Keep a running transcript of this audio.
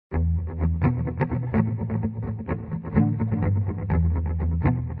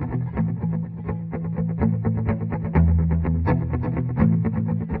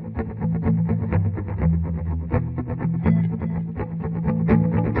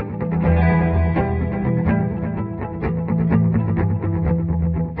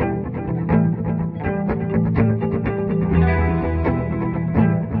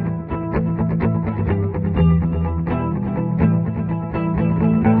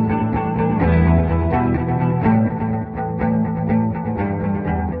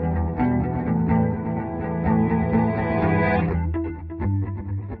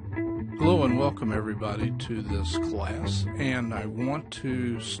everybody to this class, and I want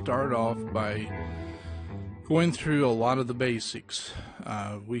to start off by going through a lot of the basics.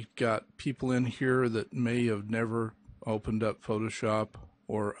 We've got people in here that may have never opened up Photoshop,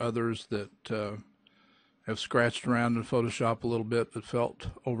 or others that have scratched around in Photoshop a little bit but felt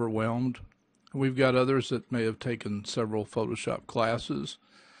overwhelmed. We've got others that may have taken several Photoshop classes,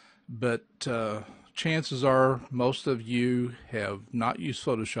 but chances are most of you have not used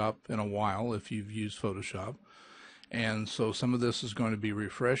Photoshop in a while if you've used Photoshop. And so some of this is going to be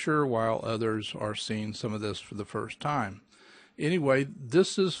refresher, while others are seeing some of this for the first time. Anyway,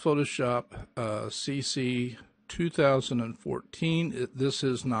 this is Photoshop CC 2014. This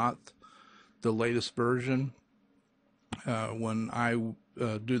is not the latest version. When I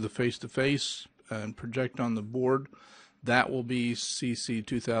do the face-to-face and project on the board, that will be CC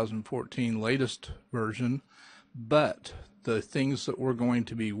 2014 latest version. But the things that we're going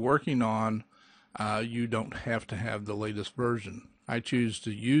to be working on, you don't have to have the latest version. I choose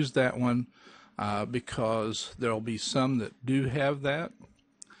to use that one because there'll be some that do have that,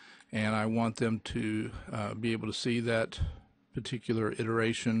 and I want them to be able to see that particular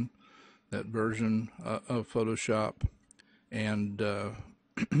iteration, that version of Photoshop. And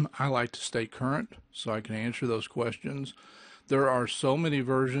I like to stay current so I can answer those questions. There are so many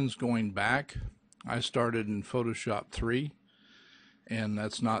versions going back. I started in Photoshop 3, and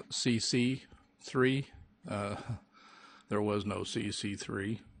that's not CC 3. There was no CC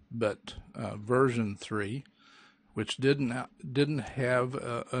 3, but version 3, which didn't have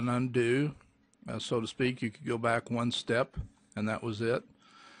an undo, so to speak. You could go back one step, and that was it.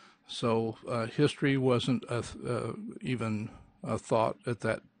 So history wasn't even a thought at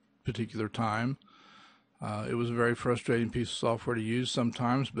that particular time. It was a very frustrating piece of software to use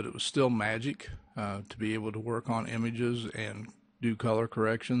sometimes, but it was still magic to be able to work on images and do color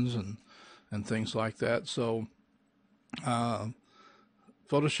corrections and things like that. So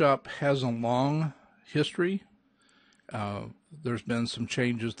Photoshop has a long history. There's been some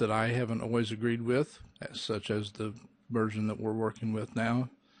changes that I haven't always agreed with, such as the version that we're working with now,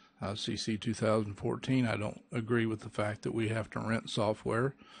 CC 2014. I don't agree with the fact that we have to rent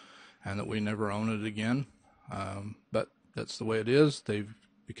software and that we never own it again. But that's the way it is. They've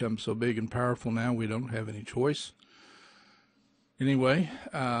become so big and powerful now, we don't have any choice. Anyway,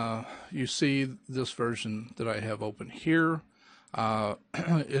 you see this version that I have open here.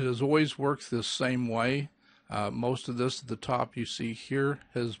 It has always worked this same way. Most of this at the top you see here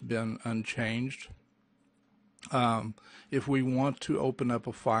has been unchanged. If we want to open up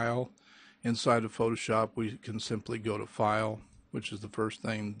a file inside of Photoshop, we can simply go to File, which is the first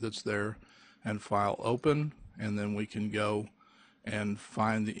thing that's there, and File Open, and then we can go and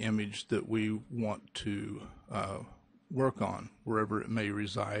find the image that we want to work on, wherever it may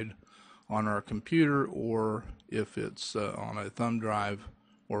reside on our computer, or if it's on a thumb drive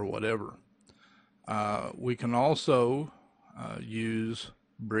or whatever. We can also use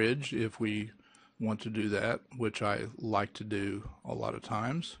Bridge if we want to do that, which I like to do a lot of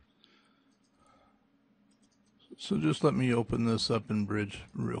times. So just let me open this up in Bridge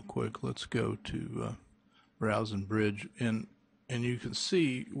real quick. Let's go to Browse in Bridge, and you can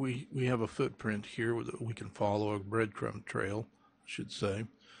see we have a footprint here that we can follow, a breadcrumb trail, I should say.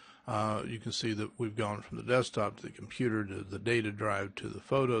 You can see that we've gone from the desktop to the computer to the data drive to the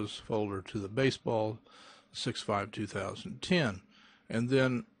photos folder to the baseball 6/5/2010, and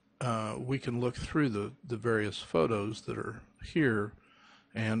then we can look through the various photos that are here,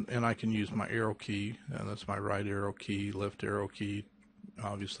 and I can use my arrow key, and that's my right arrow key. Left arrow key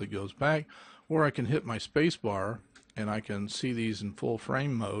obviously goes back, or I can hit my space bar and I can see these in full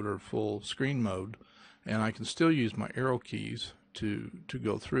frame mode or full screen mode, and I can still use my arrow keys to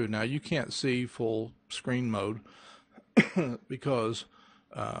go through. Now you can't see full screen mode because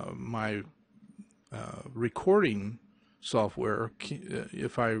my recording software,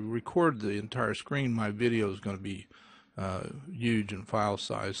 if I record the entire screen, my video is going to be huge in file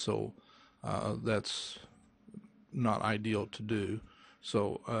size, so that's not ideal to do.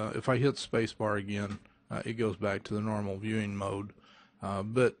 So if I hit spacebar again, it goes back to the normal viewing mode.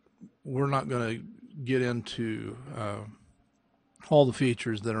 But we're not going to get into all the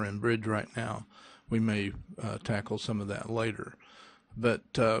features that are in Bridge right now. We may tackle some of that later. But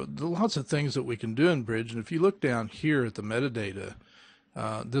there are lots of things that we can do in Bridge, and if you look down here at the metadata,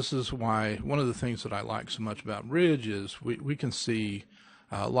 this is why one of the things that I like so much about Bridge is we can see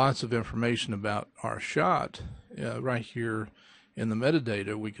lots of information about our shot right here in the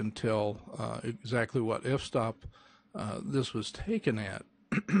metadata. We can tell exactly what f-stop this was taken at,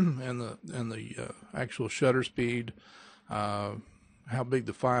 and the actual shutter speed, how big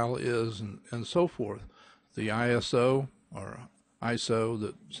the file is, and so forth. The ISO, or ISO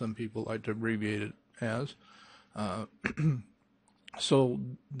that some people like to abbreviate it as. So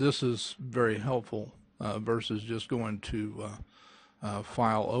this is very helpful versus just going to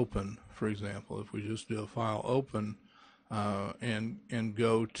file open, for example. If we just do a file open and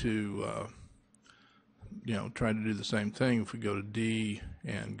go to try to do the same thing. If we go to D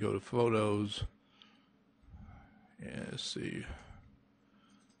and go to photos, and let's see,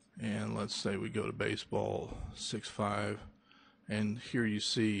 and let's say we go to baseball 6.5, and here you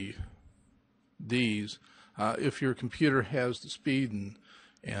see these. If your computer has the speed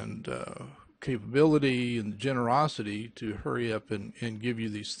and capability and generosity to hurry up and give you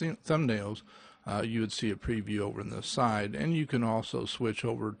these thumbnails, you would see a preview over on this side, and you can also switch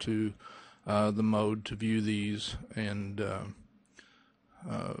over to the mode to view these and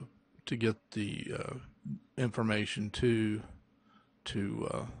to get the information to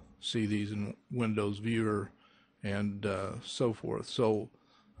see these in Windows Viewer and so forth. So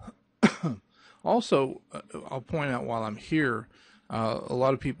also, I'll point out while I'm here, a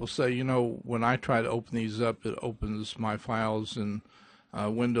lot of people say, when I try to open these up, it opens my files in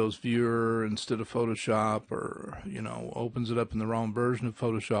Windows Viewer instead of Photoshop, or opens it up in the wrong version of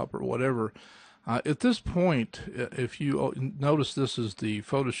Photoshop or whatever. At this point, if you notice, this is the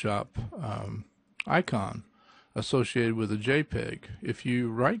Photoshop icon associated with a JPEG. If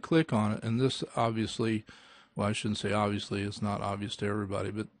you right click on it, and this obviously, well, I shouldn't say obviously, it's not obvious to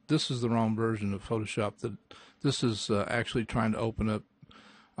everybody, but this is the wrong version of Photoshop. That this is actually trying to open up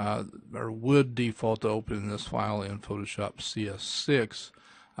or would default to open this file in Photoshop CS6.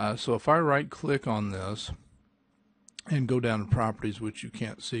 So if I right click on this and go down to properties, which you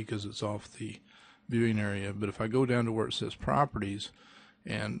can't see because it's off the viewing area, but if I go down to where it says properties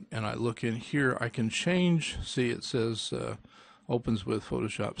and I look in here, I can change. See, it says opens with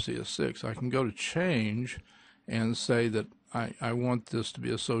Photoshop CS6. I can go to change and say that I want this to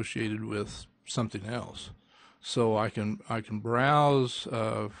be associated with something else. So I can browse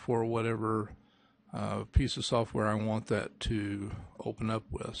for whatever piece of software I want that to open up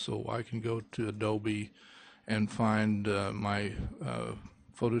with. So I can go to Adobe and find my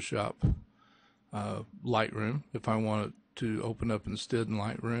Photoshop Lightroom. If I want it to open up instead in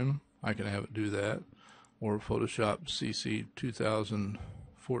Lightroom, I can have it do that. Or Photoshop CC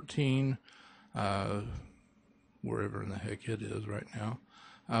 2014, wherever in the heck it is right now.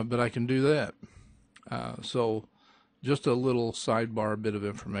 But I can do that. So just a little sidebar bit of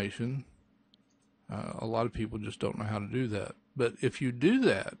information. A lot of people just don't know how to do that. But if you do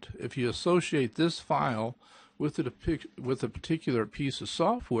that, if you associate this file with a particular piece of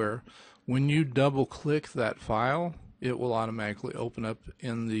software, when you double click that file, it will automatically open up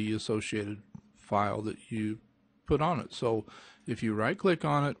in the associated file that you put on it. So if you right click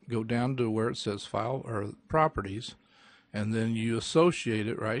on it, go down to where it says file or properties, and then you associate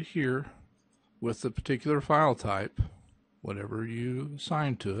it right here with the particular file type, whatever you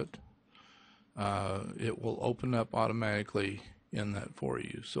assign to it, it will open up automatically in that for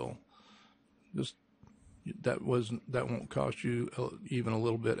you. So just that won't cost you even a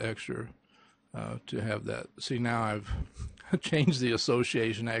little bit extra to have that. See, now I've changed the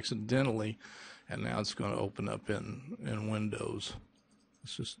association accidentally, and now it's going to open up in Windows.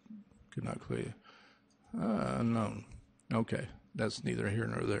 It's just could not clear. No. Okay, that's neither here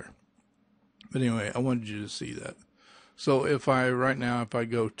nor there. But anyway, I wanted you to see that. So if I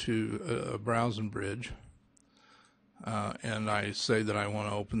go to a browsing bridge and I say that I want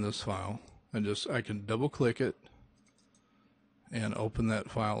to open this file, I can double click it and open that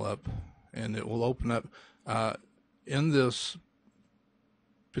file up, and it will open up in this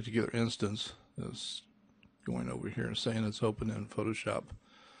particular instance. It's going over here and saying it's open in Photoshop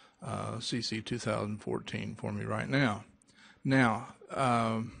CC 2014 for me right now. Now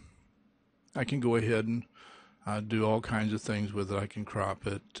I can go ahead and do all kinds of things with it. I can crop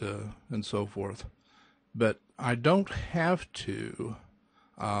it and so forth, but I don't have to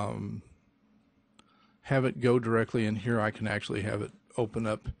have it go directly in here. I can actually have it open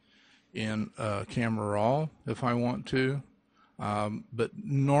up in Camera Raw if I want to, but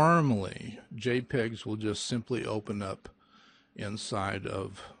normally JPEGs will just simply open up inside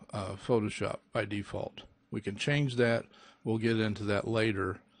of Photoshop by default. We can change that. We'll get into that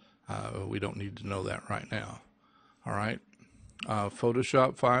later. We don't need to know that right now. All right.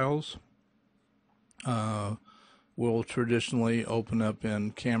 Photoshop files will traditionally open up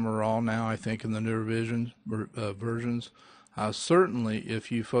in Camera Raw now, I think, in the newer versions. Certainly,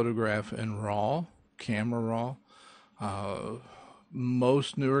 if you photograph in RAW, Camera Raw,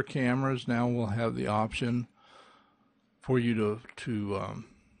 most newer cameras now will have the option for you to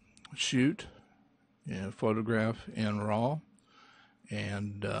shoot and photograph in RAW.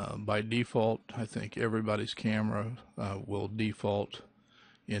 And by default, I think everybody's camera will default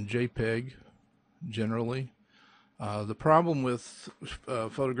in JPEG generally. The problem with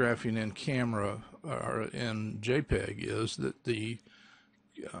photographing in camera or in JPEG is that the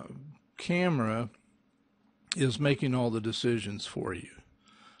camera is making all the decisions for you.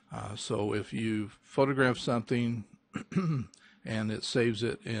 So if you photograph something and it saves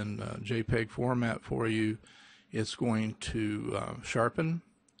it in JPEG format for you, it's going to sharpen,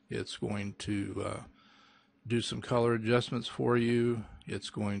 it's going to do some color adjustments for you, it's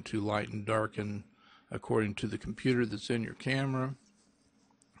going to lighten, darken according to the computer that's in your camera.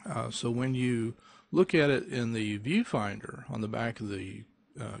 So when you look at it in the viewfinder on the back of the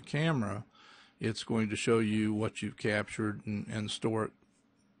camera, it's going to show you what you've captured and store it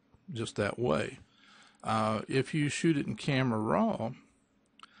just that way. If you shoot it in camera raw,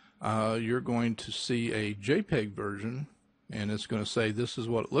 you're going to see a JPEG version, and it's going to say this is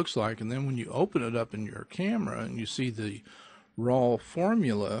what it looks like. And then when you open it up in your camera and you see the raw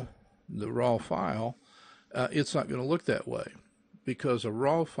formula, the raw file, it's not going to look that way, because a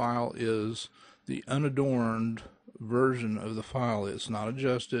raw file is the unadorned version of the file. It's not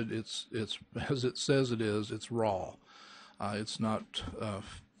adjusted. It's as it says it is. It's raw. It's not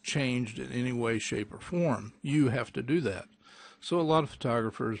changed in any way, shape, or form. You have to do that. So a lot of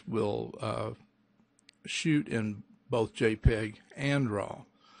photographers will shoot in both JPEG and RAW.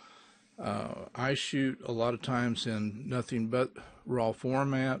 I shoot a lot of times in nothing but RAW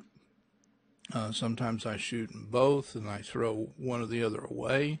format. Sometimes I shoot in both, and I throw one or the other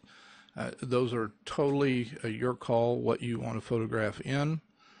away. Those are totally your call, what you want to photograph in.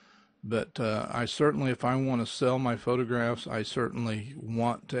 But I certainly, if I want to sell my photographs, I certainly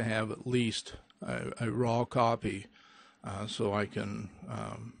want to have at least a raw copy so I can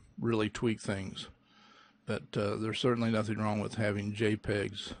really tweak things. But there's certainly nothing wrong with having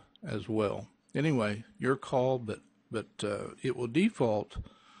JPEGs as well. Anyway, your call, but it will default,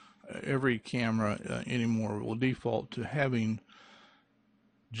 every camera anymore will default to having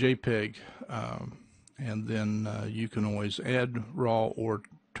JPEG, and then you can always add RAW or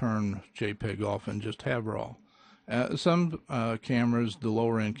turn JPEG off and just have RAW. Some cameras, the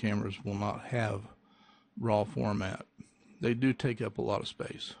lower end cameras, will not have RAW format. They do take up a lot of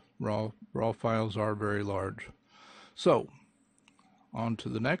space. RAW files are very large. So, on to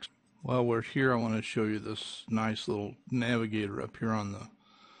the next. While we're here, I want to show you this nice little navigator up here on the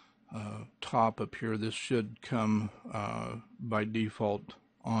top up here. This should come by default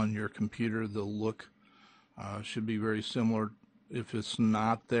on your computer. The look should be very similar. If it's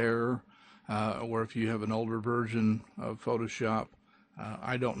not there, or if you have an older version of Photoshop,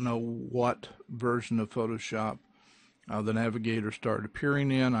 I don't know what version of Photoshop the navigator started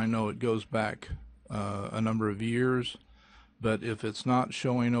appearing in. I know it goes back a number of years, but if it's not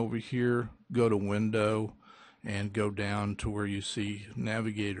showing over here, go to Window and go down to where you see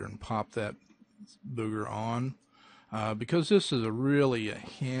Navigator and pop that booger on, because this is really a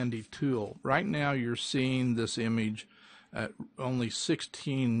handy tool. Right now you're seeing this image at only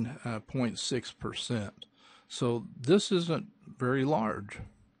 16.6%. So this isn't very large.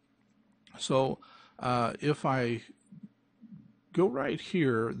 So if I go right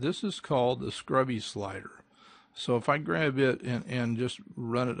here, this is called the scrubby slider. So if I grab it and just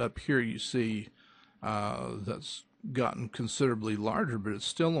run it up here, you see that's gotten considerably larger, but it's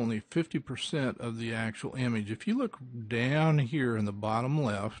still only 50% of the actual image. If you look down here in the bottom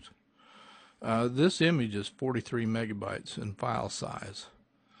left, this image is 43 megabytes in file size.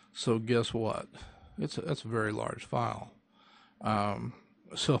 So guess what? That's a very large file.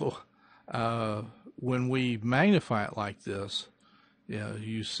 When we magnify it like this,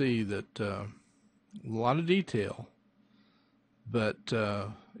 you see that a lot of detail, but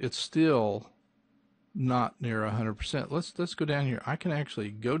it's still not near 100%. Let's go down here. I can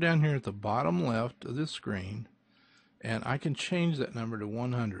actually go down here at the bottom left of this screen, and I can change that number to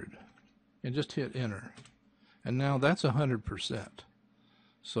 100 and just hit enter. And now that's 100%.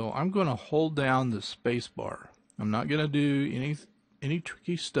 So I'm going to hold down the space bar. I'm not going to do any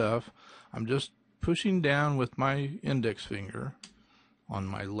tricky stuff. I'm just pushing down with my index finger on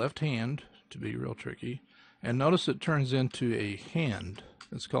my left hand to be real tricky. And notice it turns into a hand.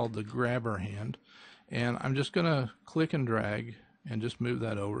 It's called the grabber hand. And I'm just going to click and drag and just move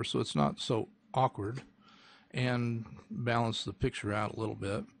that over so it's not so awkward, and balance the picture out a little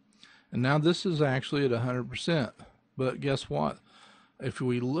bit. And now this is actually at 100%. But guess what? If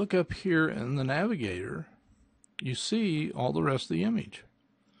we look up here in the navigator, you see all the rest of the image.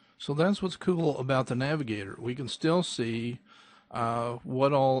 So that's what's cool about the navigator. We can still see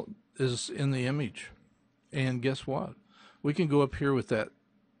what all is in the image. And guess what? We can go up here with that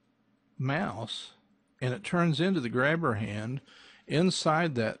mouse and it turns into the grabber hand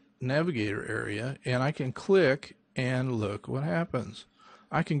inside that navigator area, and I can click and look what happens.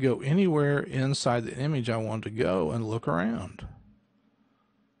 I can go anywhere inside the image I want to go and look around.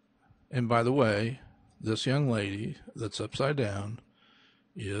 And by the way, this young lady that's upside down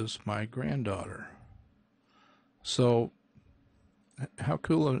is my granddaughter. So how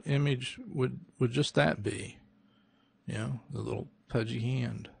cool an image would just that be? You know, the little pudgy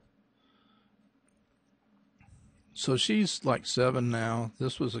hand. So she's like 7 now.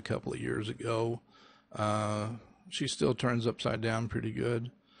 This was a couple of years ago. She still turns upside down pretty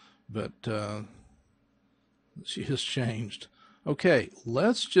good, but she has changed. Okay,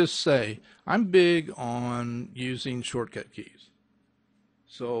 let's just say I'm big on using shortcut keys.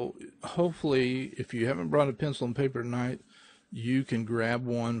 So hopefully, if you haven't brought a pencil and paper tonight, you can grab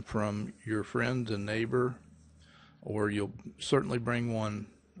one from your friend and neighbor, or you'll certainly bring one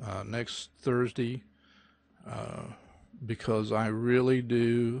next Thursday, because I really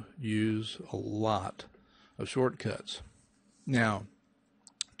do use a lot of shortcuts. Now,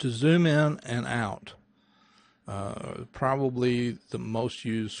 to zoom in and out, probably the most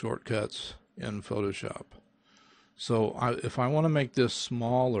used shortcuts in Photoshop. So if I want to make this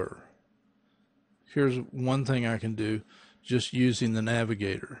smaller, here's one thing I can do just using the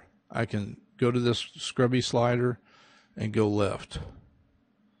navigator. I can go to this scrubby slider and go left.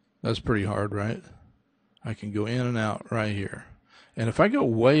 That's pretty hard, right? I can go in and out right here. And if I go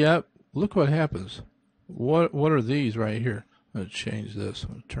way up, look what happens. What are these right here? I'm going to change this.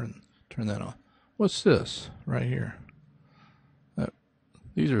 I'm going to turn that on. What's this right here?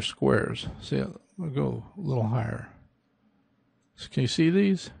 These are squares. See, I'll go a little higher. So can you see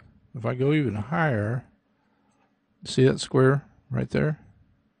these? If I go even higher, see that square right there?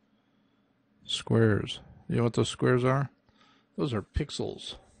 Squares. You know what those squares are? Those are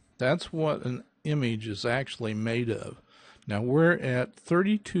pixels. That's what an image is actually made of. Now we're at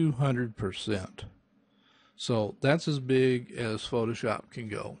 3200%. So that's as big as Photoshop can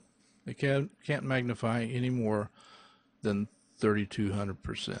go. It can't magnify any more than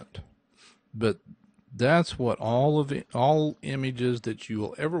 3200%. But that's what all images that you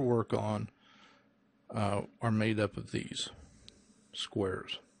will ever work on are made up of, these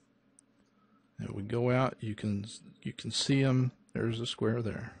squares. And we go out, you can see them. There's a square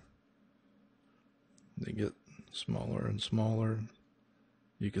there. They get smaller and smaller.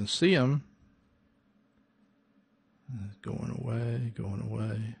 You can see them going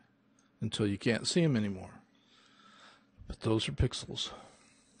away until you can't see them anymore. But those are pixels.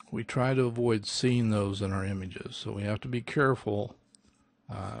 We try to avoid seeing those in our images, so we have to be careful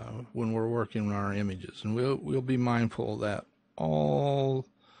when we're working on our images, and we'll be mindful of that all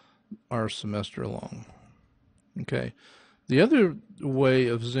our semester long. Okay. The other way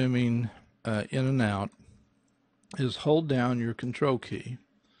of zooming in and out is hold down your control key.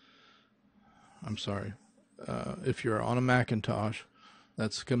 I'm sorry. If you're on a Macintosh,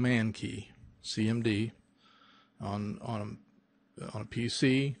 that's the command key, CMD. On a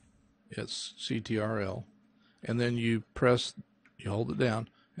PC, it's CTRL. And then you hold it down,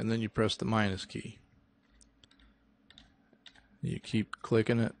 and then you press the minus key. You keep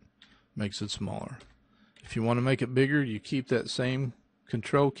clicking it, makes it smaller. If you want to make it bigger, you keep that same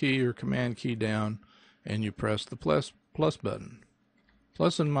control key or command key down, and you press the plus button.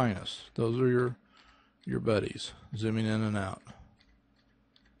 Plus and minus, those are your buddies, zooming in and out,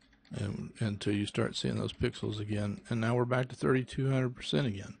 and until you start seeing those pixels again. And now we're back to 3200%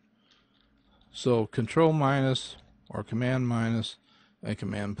 again. So control minus or command minus and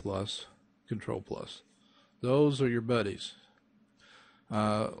command plus, control plus. Those are your buddies.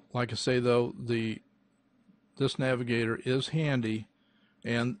 Like I say though, this navigator is handy,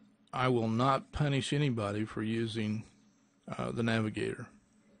 and I will not punish anybody for using the navigator.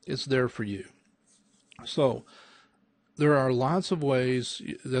 It's there for you. So there are lots of ways.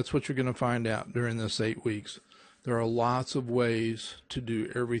 That's what you're going to find out during this 8 weeks. There are lots of ways to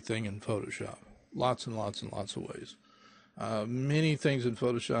do everything in Photoshop. Lots and lots and lots of ways. Many things in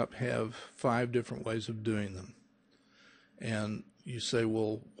Photoshop have 5 different ways of doing them. And you say,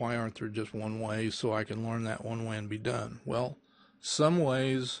 well, why aren't there just one way so I can learn that one way and be done? Well, some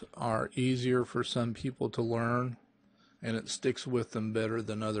ways are easier for some people to learn, and it sticks with them better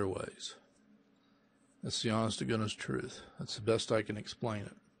than other ways. That's the honest to goodness truth. That's the best I can explain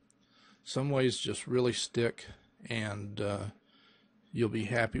it. Some ways just really stick, and you'll be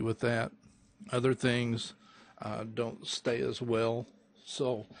happy with that. Other things don't stay as well,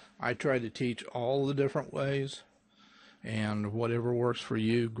 So I try to teach all the different ways, and whatever works for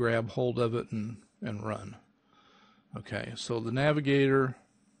you, grab hold of it and run. Okay, so the navigator,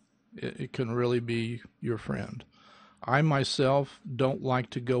 it can really be your friend. I myself don't like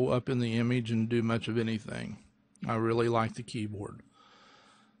to go up in the image and do much of anything. I really like the keyboard.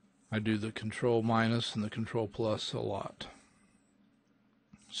 I do the control minus and the control plus a lot.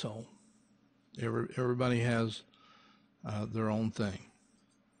 So everybody has their own thing.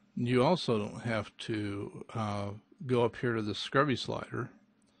 You also don't have to go up here to the scrubby slider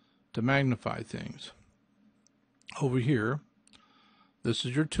to magnify things. Over here, this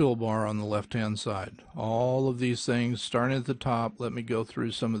is your toolbar on the left hand side. All of these things starting at the top. Let me go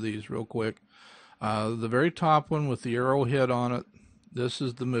through some of these real quick. The very top one with the arrowhead on it, this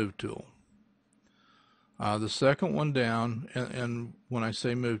is the move tool. The second one down, and when I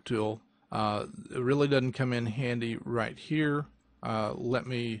say move tool, it really doesn't come in handy right here.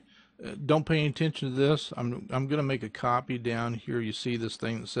 Don't pay any attention to this. I'm going to make a copy down here. You see this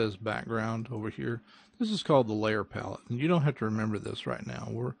thing that says background over here. This is called the layer palette, and you don't have to remember this right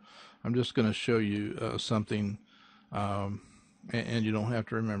now. I'm just going to show you something, and you don't have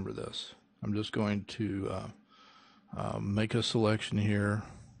to remember this. I'm just going to make a selection here,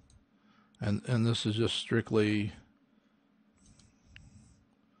 and this is just strictly.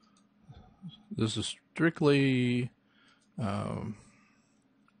 This is strictly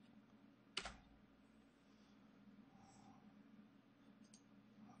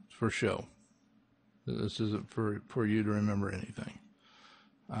for show. This isn't for you to remember anything.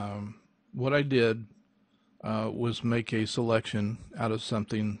 What I did was make a selection out of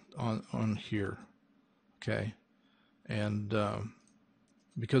something on here, okay, and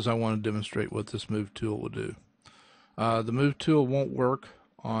because I want to demonstrate what this move tool will do. The move tool won't work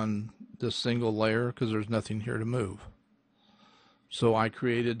on this single layer because there's nothing here to move. So I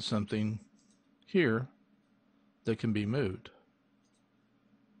created something here that can be moved.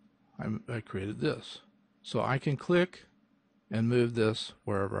 I created this. So I can click and move this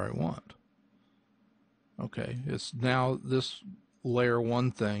wherever I want. Okay, it's now this layer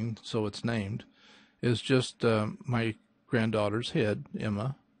 1 thing, so it's named, is just my granddaughter's head,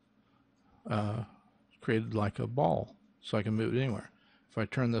 Emma, created like a ball, so I can move it anywhere. If I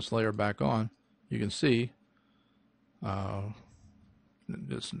turn this layer back on, you can see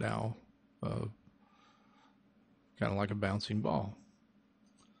it's now kind of like a bouncing ball.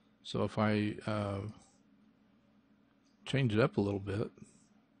 So if I change it up a little bit,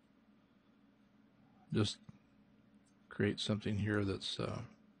 just create something here that's a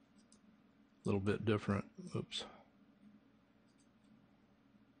little bit different. Oops.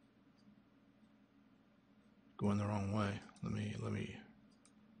 Going the wrong way. Let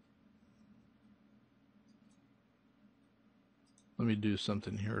me do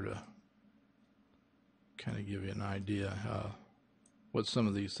something here to kind of give you an idea what some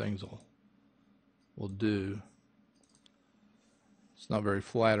of these things will do. It's not very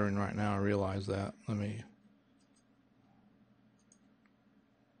flattering right now, I realize that. Let me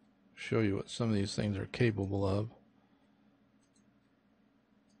show you what some of these things are capable of.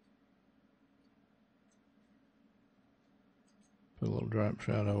 Put a little drop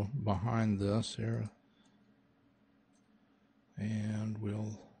shadow behind this here, and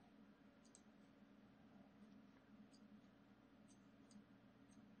we'll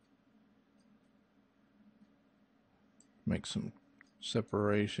make some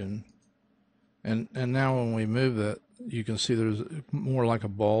separation, and now when we move it, you can see there's more like a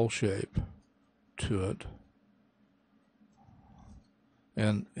ball shape to it,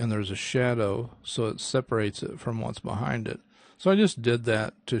 and there's a shadow, so it separates it from what's behind it. So I just did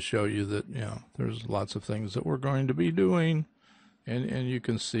that to show you that, you know, there's lots of things that we're going to be doing, and you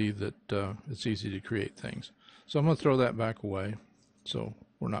can see that it's easy to create things. So I'm going to throw that back away, so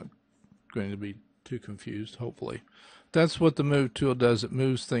we're not going to be too confused, hopefully. That's what the move tool does. It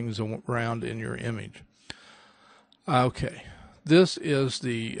moves things around in your image. Okay, this is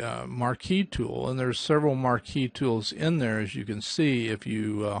the marquee tool, and there's several marquee tools in there, as you can see. If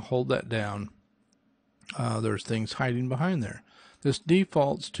you hold that down, there's things hiding behind there. This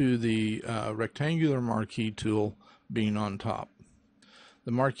defaults to the rectangular marquee tool being on top.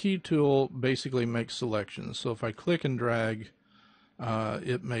 The marquee tool basically makes selections. So if I click and drag,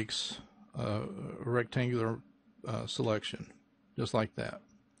 it makes a rectangular selection, just like that.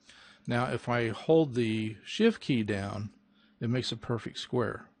 Now if I hold the shift key down, it makes a perfect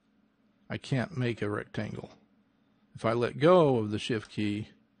square. I can't make a rectangle. If I let go of the shift key,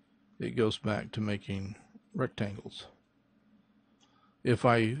 it goes back to making rectangles. If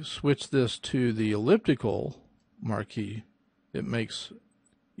I switch this to the elliptical marquee it makes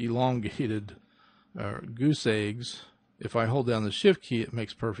elongated goose eggs. If I hold down the shift key, it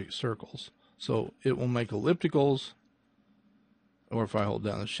makes perfect circles. So it will make ellipticals, or if I hold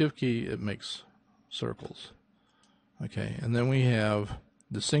down the shift key, it makes circles. Okay, and then we have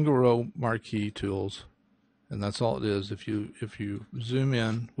the single row marquee tools, and that's all it is. If you zoom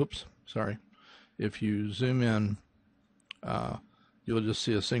in, if you zoom in, you'll just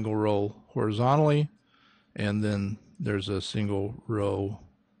see a single row horizontally, and then there's a single row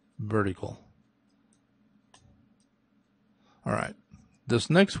vertical. All right,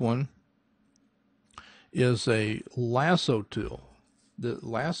 this next one is a lasso tool. The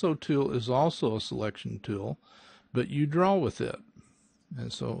lasso tool is also a selection tool, but you draw with it.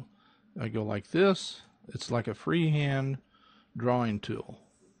 And so I go like this. It's like a freehand drawing tool.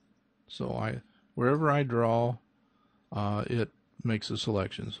 So wherever I draw, it makes a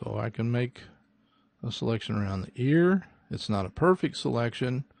selection. So I can make a selection around the ear. It's not a perfect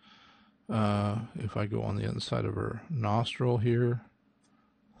selection. If I go on the inside of her nostril here,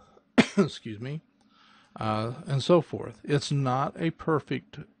 excuse me, and so forth. It's not a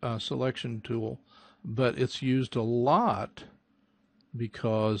perfect selection tool, but it's used a lot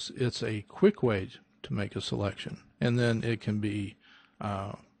because it's a quick way to make a selection, and then it can be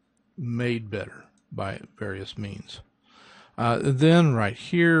made better by various means. Then right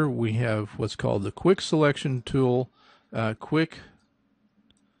here we have what's called the quick selection tool. Quick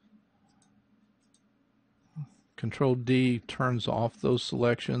Control D turns off those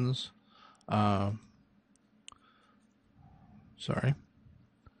selections. Sorry.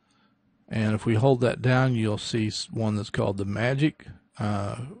 And if we hold that down, you'll see one that's called the Magic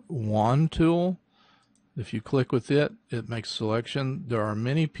Wand tool. If you click with it, it makes a selection. There are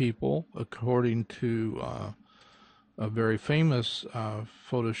many people, according to a very famous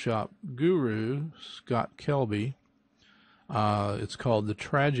Photoshop guru, Scott Kelby. It's called the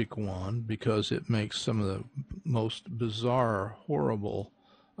Tragic Wand because it makes some of the most bizarre, horrible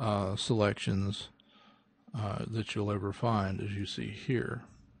selections that you'll ever find, as you see here.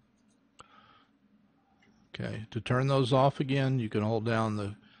 Okay, to turn those off again, you can hold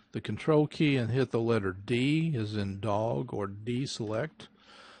down the control key and hit the letter D, as in dog, or deselect.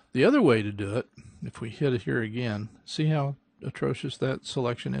 The other way to do it, if we hit it here again, see how atrocious that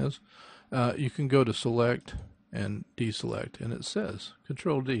selection is? You can go to select and deselect, and it says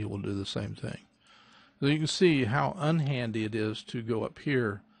Control D will do the same thing. So you can see how unhandy it is to go up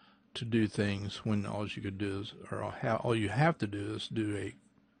here to do things when all you could do is, or all you have to do is do a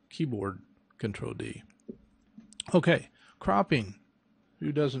keyboard Control D. Okay, cropping.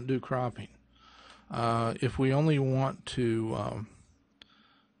 Who doesn't do cropping? If we only want to,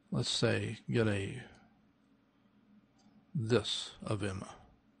 let's say, get this of Emma,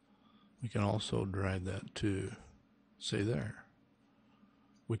 we can also drag that to, say, there.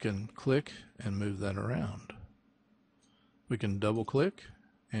 We can click and move that around. We can double click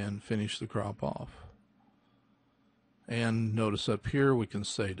and finish the crop off. And notice up here we can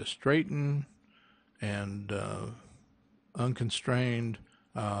say to straighten and unconstrained.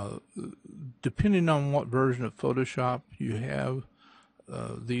 Depending on what version of Photoshop you have,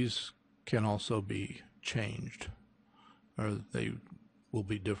 these can also be changed, or they will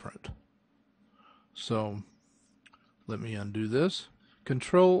be different. So let me undo this.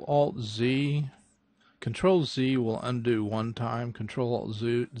 Control-Alt-Z. Control-Z will undo one time.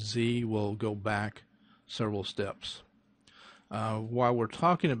 Control-Alt-Z will go back several steps. While we're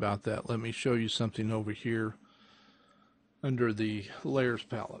talking about that, let me show you something over here under the Layers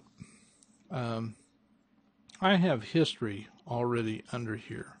palette. I have history already under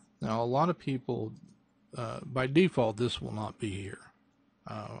here. Now, a lot of people, by default, this will not be here.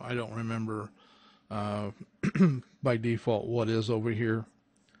 I don't remember by default what is over here.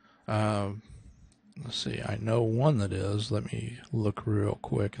 Let's see, I know one that is. Let me look real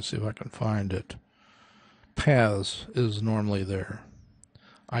quick and see if I can find it. Paths is normally there.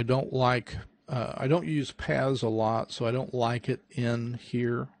 I don't use paths a lot, so I don't like it in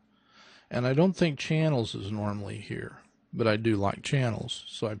here. And I don't think channels is normally here, but I do like channels,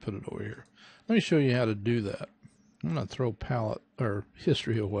 so I put it over here. Let me show you how to do that. I'm going to throw palette or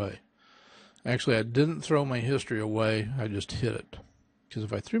history away. Actually, I didn't throw my history away, I just hid it. Because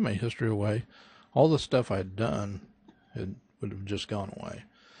if I threw my history away, all the stuff I'd done would have just gone away.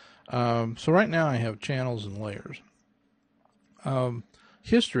 So right now I have channels and layers.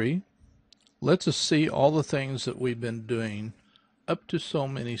 History lets us see all the things that we've been doing up to so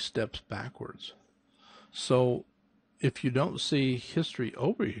many steps backwards. So if you don't see history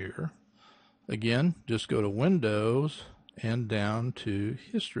over here, again, just go to Windows and down to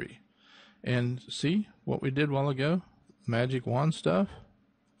History. And see what we did a while ago? magic wand stuff.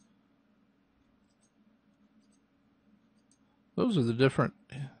 Those are the different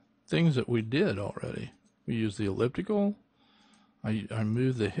things that we did already. We used the elliptical. I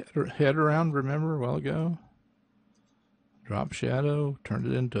moved the head around, remember, a while ago? Drop shadow, turned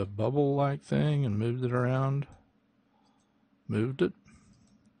it into a bubble-like thing and moved it around. Moved it.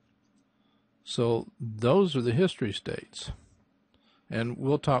 So those are the history states. And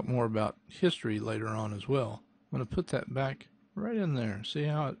we'll talk more about history later on as well. I'm going to put that back right in there. See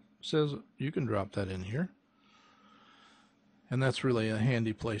how it says you can drop that in here. And that's really a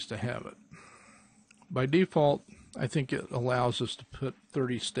handy place to have it. By default, I think it allows us to put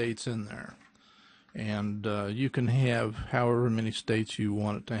 30 states in there. And you can have however many states you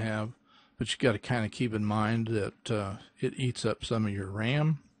want it to have, but you got to kind of keep in mind that it eats up some of your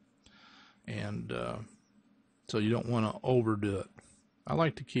RAM, and so you don't want to overdo it. I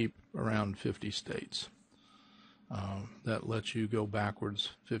like to keep around 50 states. That lets you go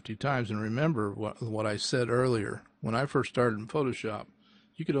backwards 50 times. And remember what I said earlier. When I first started in Photoshop,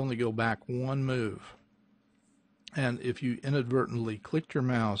 you could only go back one move. And if you inadvertently clicked your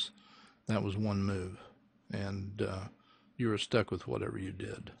mouse, that was one move. And you were stuck with whatever you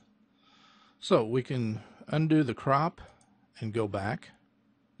did. So we can undo the crop and go back.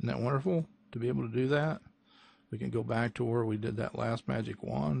 Isn't that wonderful to be able to do that? We can go back to where we did that last magic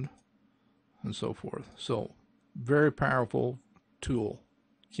wand and so forth. So very powerful tool.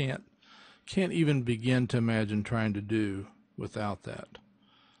 Can't even begin to imagine trying to do without that.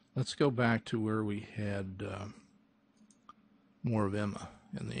 Let's go back to where we had more of Emma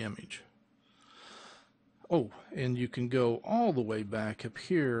in the image. Oh, and you can go all the way back up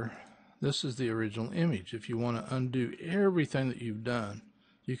here. This is the original image. If you want to undo everything that you've done,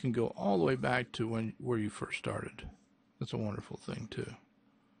 you can go all the way back to where you first started. That's a wonderful thing too.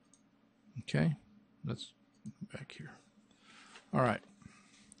 Okay, let's back here. All right.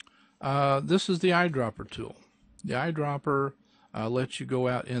 This is the eyedropper tool. The eyedropper lets you go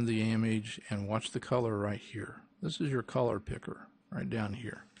out in the image and watch the color right here. This is your color picker right down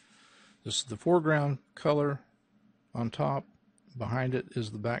here. This is the foreground color on top. Behind it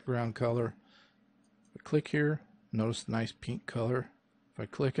is the background color. If I click here, notice the nice pink color. If I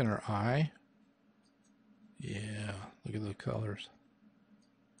click in her eye, yeah, look at the colors.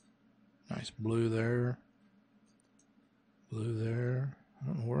 Nice blue there. Blue there. I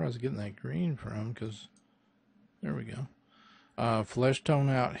don't know where I was getting that green from, because there we go. Flesh tone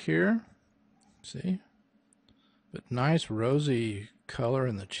out here. See? But nice rosy color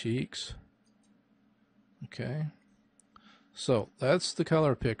in the cheeks. Okay. So that's the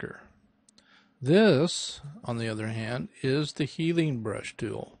color picker. This, on the other hand, is the healing brush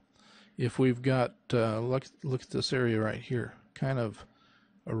tool. If we've got, look at this area right here, kind of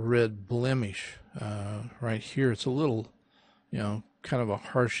a red blemish right here. It's a little, kind of a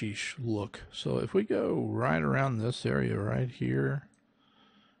harshish look. So if we go right around this area right here,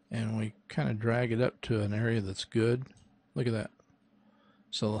 and we kind of drag it up to an area that's good, look at that.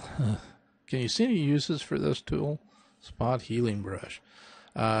 So can you see any uses for this tool? Spot healing brush.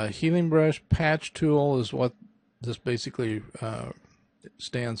 Healing brush patch tool is what this basically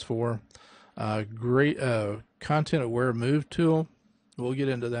stands for. Great content aware move tool. We'll get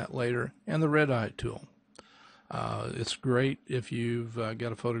into that later. And the red eye tool. It's great if you've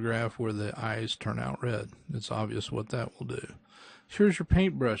got a photograph where the eyes turn out red. It's obvious what that will do. Here's your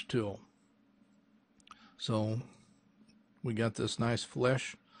paintbrush tool. So we got this nice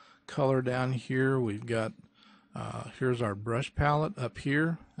flesh color down here. We've got here's our brush palette up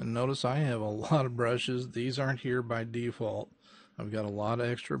here, and notice I have a lot of brushes. These aren't here by default. I've got a lot of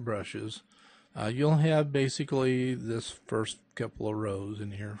extra brushes. You'll have basically this first couple of rows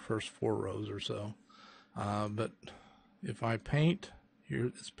in here, first 4 rows or so. But if I paint, here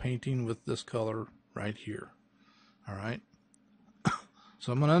it's painting with this color right here. All right.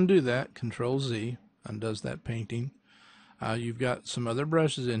 So I'm going to undo that. Control Z undoes that painting. You've got some other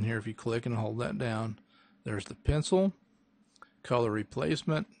brushes in here. If you click and hold that down, there's the pencil, color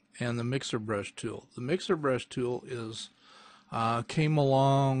replacement, and the mixer brush tool. The mixer brush tool is came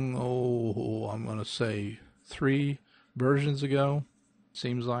along, I'm going to say 3 versions ago,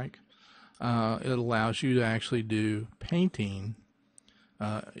 seems like. It allows you to actually do painting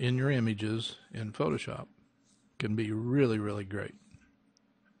in your images in Photoshop. Can be really, really great.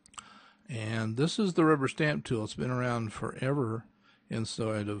 And this is the rubber stamp tool. It's been around forever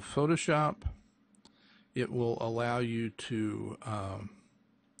inside of Photoshop. It will allow you to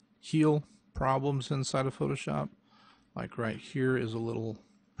heal problems inside of Photoshop. Like right here is a little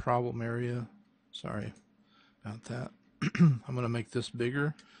problem area. Sorry about that. I'm going to make this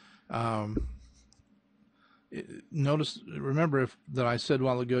bigger. Remember that I said a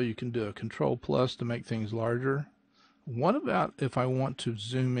while ago you can do a Control plus to make things larger. What about if I want to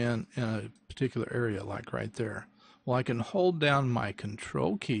zoom in a particular area, like right there? Well, I can hold down my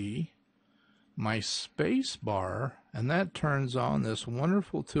Control key, my space bar, and that turns on this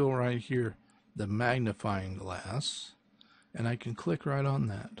wonderful tool right here, the magnifying glass, and I can click right on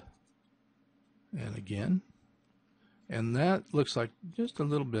that. And again, and that looks like just a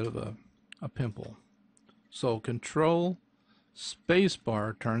little bit of a pimple. So Control space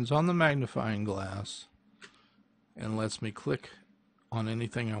bar turns on the magnifying glass and lets me click on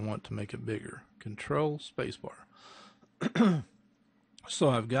anything I want to make it bigger. Control space bar. So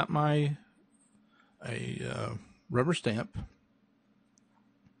I've got my rubber stamp,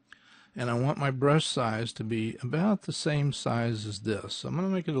 and I want my brush size to be about the same size as this. So I'm going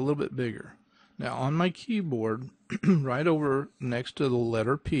to make it a little bit bigger. Now on my keyboard, right over next to the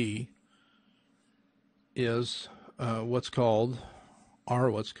letter P is what's called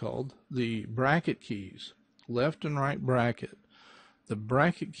the bracket keys, left and right bracket. The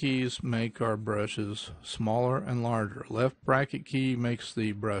bracket keys make our brushes smaller and larger. Left bracket key makes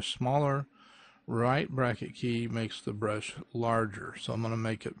the brush smaller. Right bracket key makes the brush larger. So I'm going to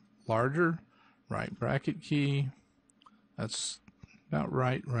make it larger. Right bracket key. That's about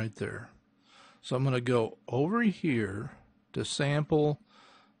right there. So I'm going to go over here to sample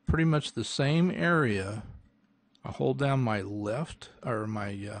pretty much the same area. I hold down my left or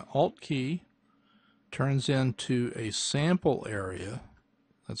my Alt key, turns into a sample area.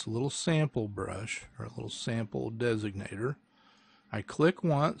 That's a little sample brush or a little sample designator. I click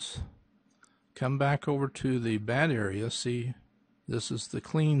once, come back over to the bad area. See, this is the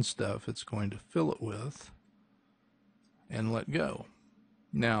clean stuff it's going to fill it with, and let go.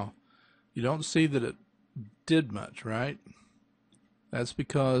 Now, you don't see that it did much, right? That's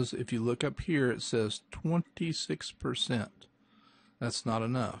because if you look up here, it says 26%. That's not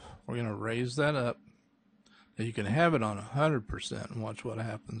enough. We're going to raise that up. Now you can have it on 100% and watch what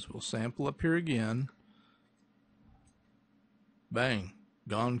happens. We'll sample up here again. Bang,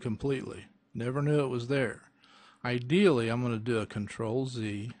 gone completely. Never knew it was there. Ideally, I'm going to do a Control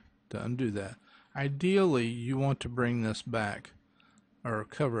Z to undo that. Ideally, you want to bring this back or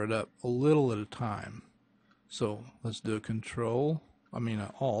cover it up a little at a time. So let's do a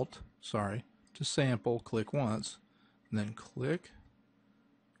Alt, to sample, click once, and then click,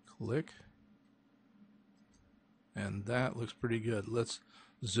 and that looks pretty good. Let's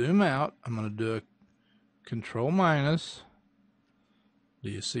zoom out. I'm going to do a Control minus. Do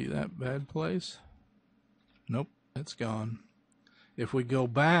you see that bad place? Nope, it's gone. If we go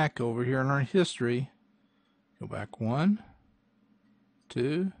back over here in our history, go back 1,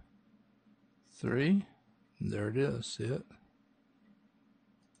 2, 3, and there it is. See it?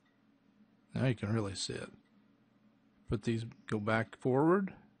 Now you can really see it. Put these, go back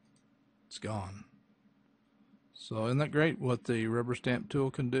forward, it's gone. So isn't that great what the rubber stamp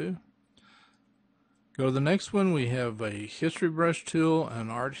tool can do? Go to the next one. We have a history brush tool, an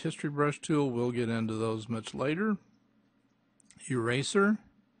art history brush tool. We'll get into those much later. Eraser.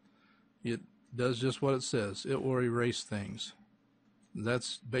 It does just what it says. It will erase things.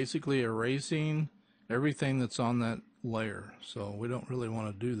 That's basically erasing everything that's on that layer. So we don't really want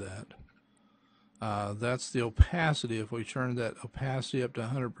to do that. That's the opacity. If we turn that opacity up to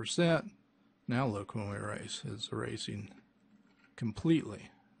 100%, now look when we erase. It's erasing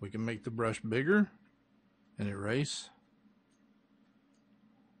completely. We can make the brush bigger and erase.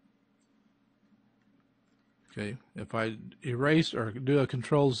 Okay, if I erase or do a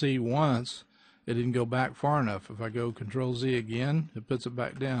Control Z once, it didn't go back far enough. If I go Control Z again, it puts it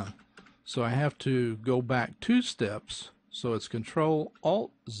back down. So I have to go back 2 steps. So it's Control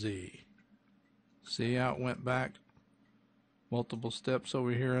Alt Z. See how it went back multiple steps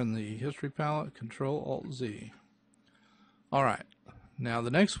over here in the history palette? Control Alt Z. All right, now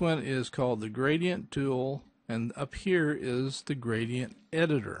the next one is called the gradient tool, and up here is the gradient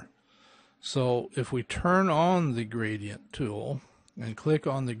editor. So if we turn on the gradient tool and click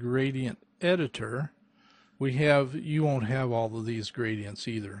on the gradient editor, you won't have all of these gradients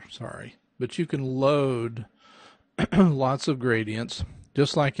either, sorry, but you can load lots of gradients,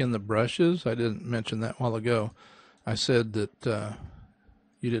 just like in the brushes. I didn't mention that a while ago. I said that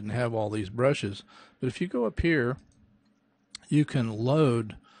you didn't have all these brushes, but if you go up here, you can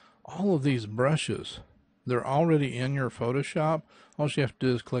load all of these brushes. They're already in your Photoshop. All you have to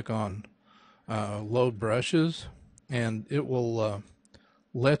do is click on load brushes, and it will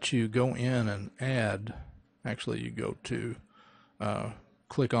let you go in and add. Actually, you go to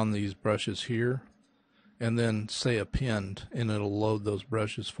click on these brushes here and then say append, and it'll load those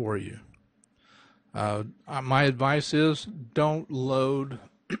brushes for you. My advice is don't load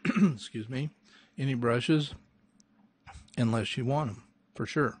excuse me, any brushes unless you want them, for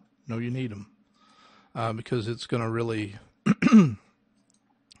sure. No, you need them, because it's going to really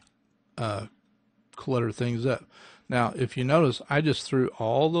clutter things up. Now, if you notice, I just threw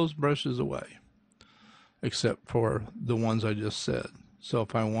all those brushes away, except for the ones I just said. So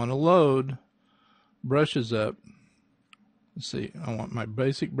if I want to load brushes up, let's see, I want my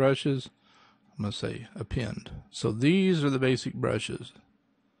basic brushes, I'm going to say append. So these are the basic brushes.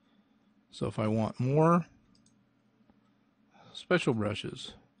 So if I want more special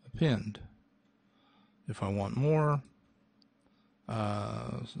brushes, append. If I want more,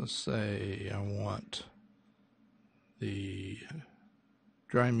 let's say I want the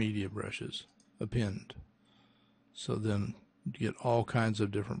dry media brushes, append. So then you get all kinds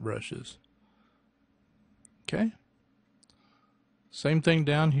of different brushes. Okay. Same thing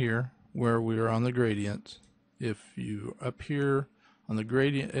down here where we are on the gradients. If you up here on the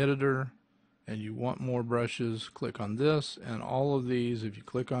gradient editor and you want more brushes, click on this, and all of these, if you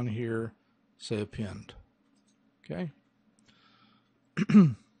click on here, say append. Okay.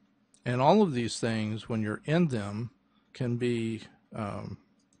 And all of these things, when you're in them, can be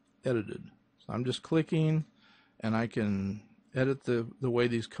edited. So I'm just clicking, and I can edit the way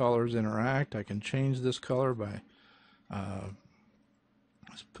these colors interact. I can change this color by,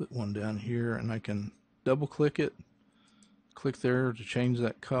 let's put one down here, and I can double click it, click there to change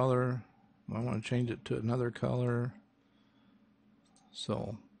that color. I want to change it to another color.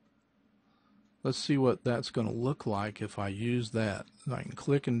 So let's see what that's going to look like if I use that. I can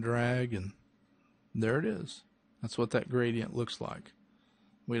click and drag, and there it is. That's what that gradient looks like.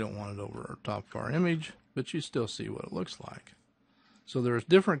 We don't want it over top of our image, but you still see what it looks like. So there's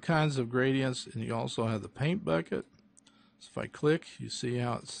different kinds of gradients, and you also have the paint bucket. So if I click, you see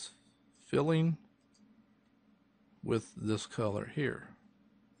how it's filling with this color here.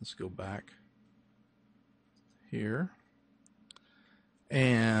 Let's go back here.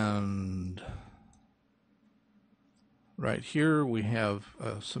 And right here we have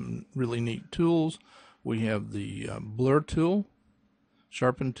some really neat tools. We have the blur tool,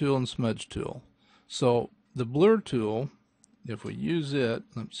 sharpen tool, and smudge tool. So the blur tool, if we use it,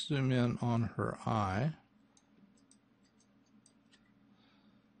 let's zoom in on her eye.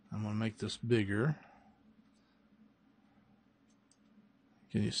 I'm going to make this bigger.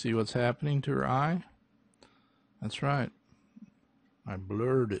 Can you see what's happening to her eye? That's right. I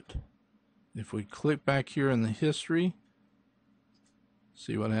blurred it. If we click back here in the history,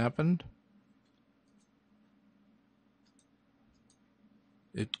 see what happened?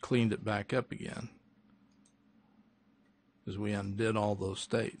 It cleaned it back up again because we undid all those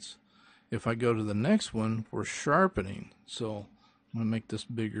states. If I go to the next one, we're sharpening. So I'm going to make this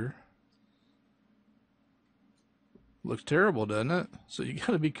bigger. Looks terrible, doesn't it? So you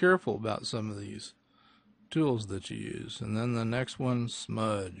got to be careful about some of these tools that you use. And then the next one,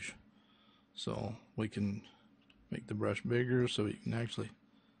 smudge. So we can make the brush bigger so you can actually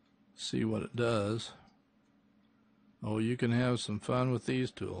see what it does. Oh, you can have some fun with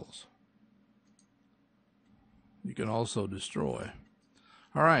these tools. You can also destroy.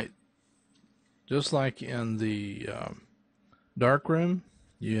 All right. Just like in the darkroom,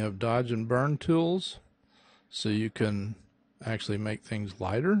 you have dodge and burn tools. So you can actually make things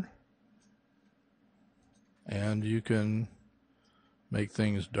lighter. And you can make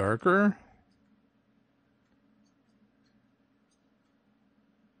things darker.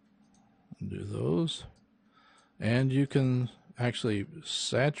 Do those. And you can actually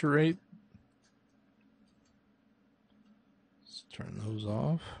saturate. Let's turn those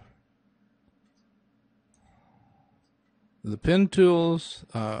off. The pen tools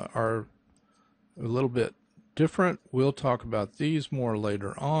are a little bit different. We'll talk about these more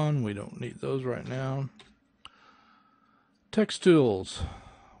later on. We don't need those right now. Text tools.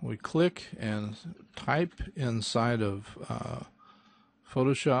 We click and type inside of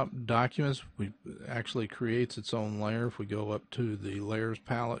Photoshop documents. We actually creates its own layer. If we go up to the layers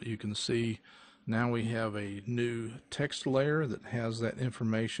palette, you can see now we have a new text layer that has that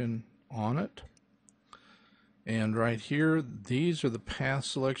information on it. And right here, these are the path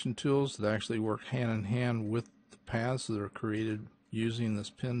selection tools that actually work hand in hand with the paths that are created using this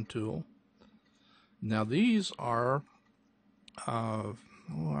pen tool. Now these are I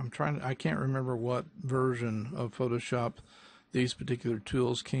can't remember what version of Photoshop these particular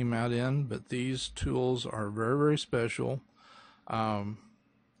tools came out in, but these tools are very, very special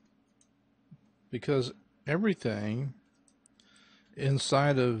because everything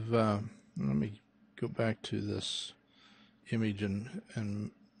inside of, let me go back to this image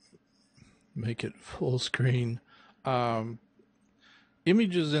and make it full screen.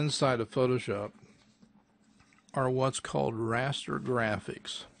 Images inside of Photoshop are what's called raster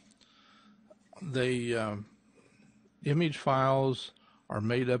graphics. They image files are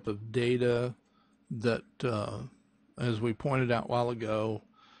made up of data that, as we pointed out a while ago,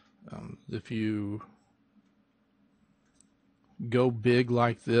 if you go big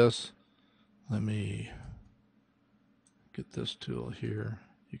like this, let me get this tool here.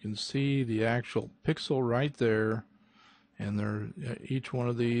 You can see the actual pixel right there, and each one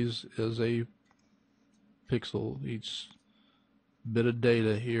of these is a pixel. Each bit of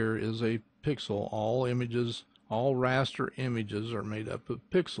data here is a pixel. All images, all raster images are made up of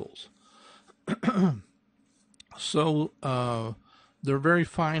pixels. So they're very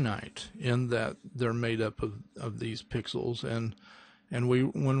finite in that they're made up of these pixels, and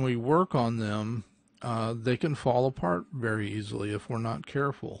when we work on them, they can fall apart very easily if we're not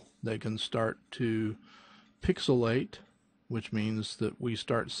careful. They can start to pixelate, which means that we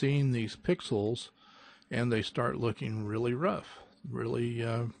start seeing these pixels and they start looking really rough, really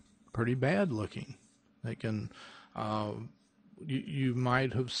pretty bad looking. They can, you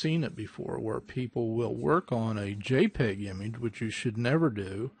might have seen it before where people will work on a JPEG image, which you should never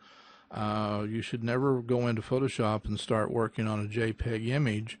do. You should never go into Photoshop and start working on a JPEG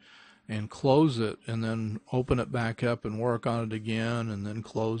image and close it and then open it back up and work on it again, and then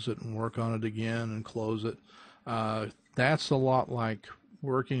close it and work on it again and close it. That's a lot like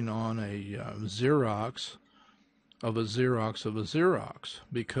working on a Xerox of a Xerox of a Xerox,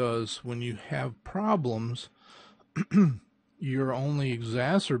 because when you have problems, you're only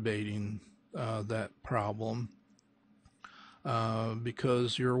exacerbating that problem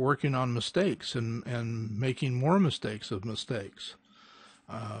because you're working on mistakes and making more mistakes of mistakes.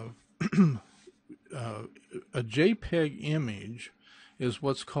 A JPEG image is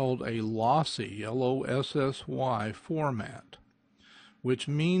what's called a lossy, L-O-S-S-Y format, which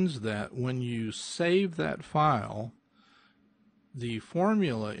means that when you save that file, the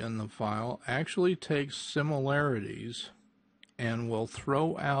formula in the file actually takes similarities and will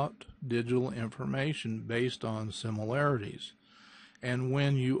throw out digital information based on similarities. And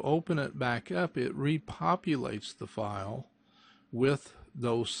when you open it back up, it repopulates the file with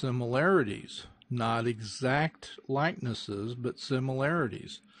those similarities, not exact likenesses, but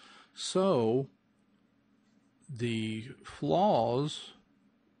similarities. So the flaws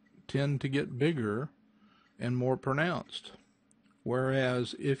tend to get bigger and more pronounced.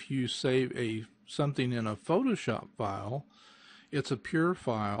 Whereas if you save something in a Photoshop file, it's a pure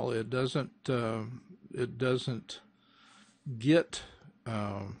file. It doesn't get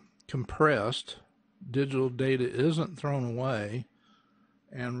compressed. Digital data isn't thrown away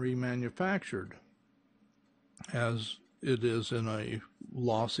and remanufactured as it is in a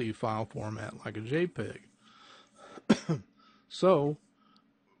lossy file format like a JPEG. So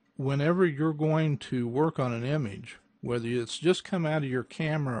whenever you're going to work on an image, whether it's just come out of your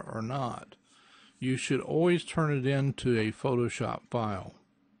camera or not, you should always turn it into a Photoshop file.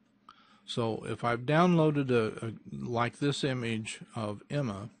 So if I've downloaded like this image of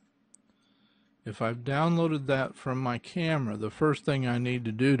Emma, if I've downloaded that from my camera, the first thing I need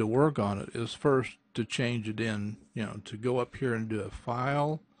to do to work on it is first to change it in, to go up here and do a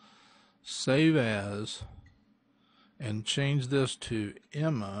File, Save As, and change this to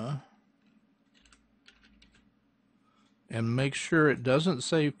Emma, and make sure it doesn't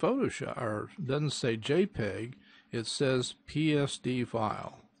say Photoshop or doesn't say JPEG, it says PSD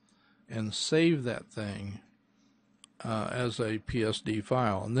file, and save that thing as a PSD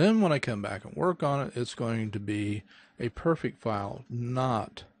file. And then when I come back and work on it, it's going to be a perfect file,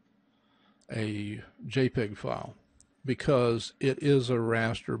 not a JPEG file, because it is a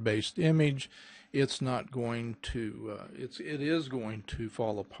raster based image. It's not going to it is going to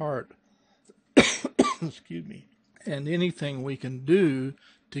fall apart. Excuse me. And anything we can do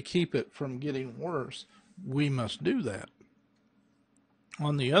to keep it from getting worse, we must do that.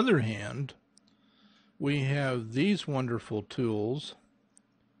 On the other hand, we have these wonderful tools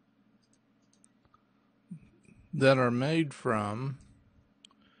that are made from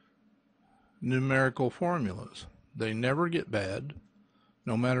numerical formulas. They never get bad.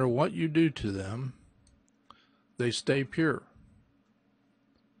 No matter what you do to them, they stay pure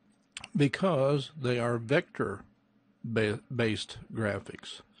because they are vector based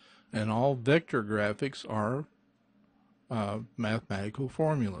graphics, and all vector graphics are mathematical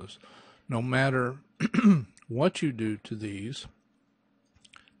formulas. No matter what you do to these,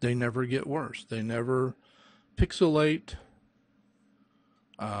 they never get worse. They never pixelate.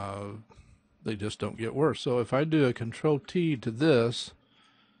 They just don't get worse. So if I do a Control T to this,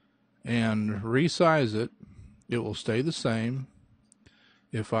 and resize it, it will stay the same.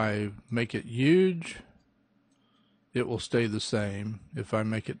 If I make it huge, it will stay the same. If I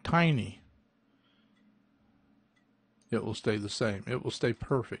make it tiny, it will stay the same. It will stay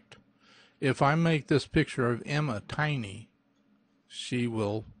perfect. If I make this picture of Emma tiny, she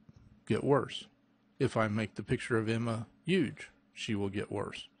will get worse. If I make the picture of Emma huge, she will get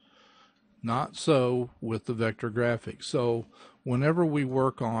worse. Not so with the vector graphics. So whenever we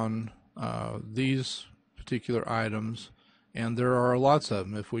work on these particular items, and there are lots of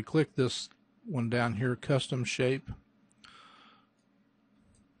them, if we click this one down here, custom shape,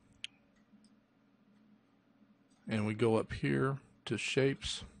 and we go up here to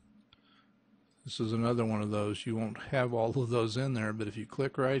shapes, this is another one of those. You won't have all of those in there, but if you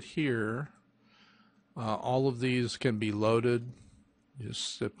click right here, all of these can be loaded.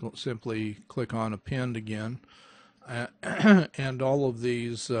 Just simply click on append again, and all of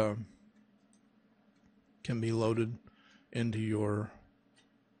these can be loaded into your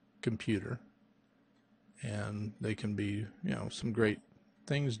computer, and they can be, you know, some great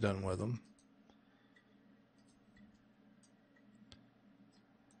things done with them.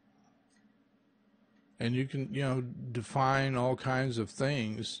 And you can, you know, define all kinds of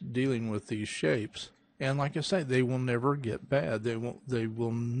things dealing with these shapes. And like I say, they will never get bad. They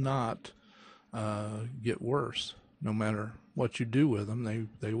will not get worse. No matter what you do with them,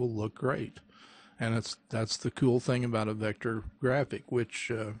 they will look great. And that's the cool thing about a vector graphic,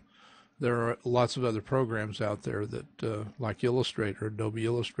 which there are lots of other programs out there that, like Illustrator, Adobe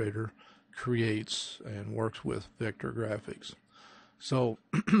Illustrator, creates and works with vector graphics. So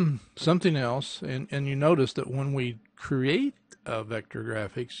something else, and you notice that when we create vector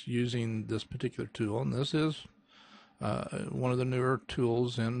graphics using this particular tool, and this is one of the newer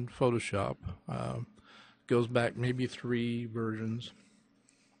tools in Photoshop, goes back maybe 3 versions.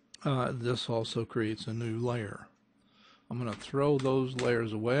 This also creates a new layer. I'm going to throw those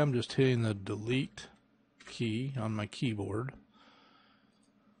layers away. I'm just hitting the delete key on my keyboard,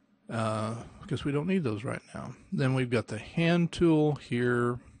 because we don't need those right now. Then we've got the hand tool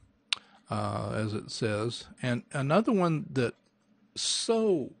here, as it says, and another one that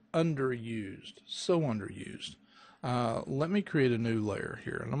so underused. Let me create a new layer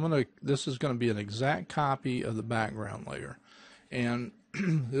here, and this is going to be an exact copy of the background layer, and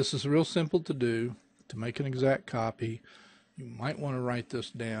this is real simple to do. To make an exact copy, you might want to write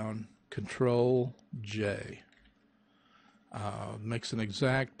this down. Control J. Makes an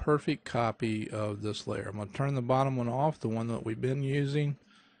exact perfect copy of this layer. I'm going to turn the bottom one off, the one that we've been using.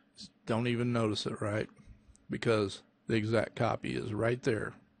 Don't even notice it, right? Because the exact copy is right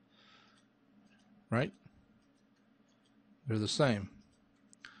there. Right? They're the same.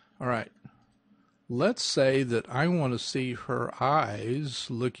 All right. Let's say that I want to see her eyes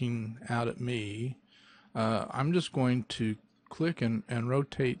looking out at me. I'm just going to click and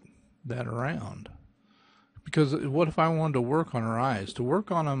rotate that around. Because what if I wanted to work on her eyes? To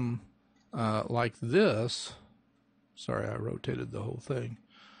work on them like this, sorry, I rotated the whole thing.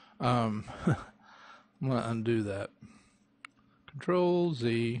 I'm going to undo that. Control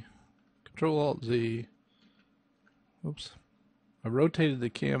Z, Control Alt Z. Oops. I rotated the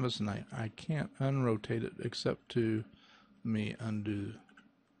canvas and I can't unrotate it except to me undo.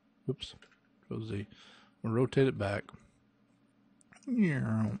 Oops. Control Z. I'll rotate it back.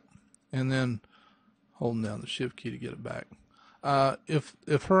 And then holding down the shift key to get it back.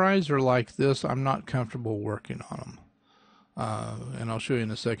 If her eyes are like this, I'm not comfortable working on them. And I'll show you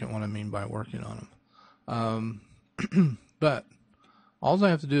in a second what I mean by working on them. But all I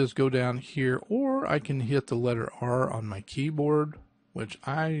have to do is go down here, or I can hit the letter R on my keyboard, which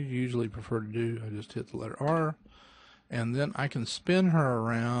I usually prefer to do. I just hit the letter R, and then I can spin her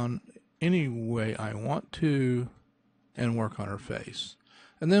around any way I want to and work on her face.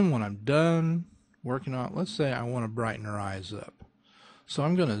 And then when I'm done working on it, let's say I want to brighten her eyes up. So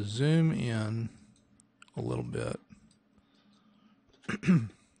I'm going to zoom in a little bit,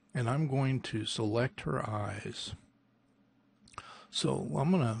 and I'm going to select her eyes. So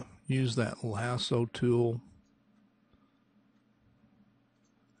I'm going to use that lasso tool.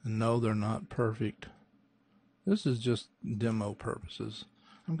 And no, they're not perfect. This is just demo purposes.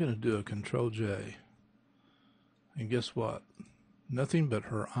 I'm going to do a Control J. And guess what? Nothing but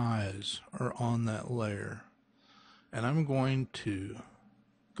her eyes are on that layer. And I'm going to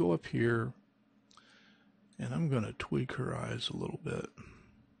go up here and I'm going to tweak her eyes a little bit.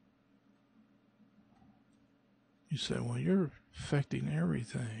 You say, well, you're affecting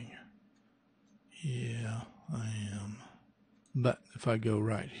everything. Yeah, I am. But if I go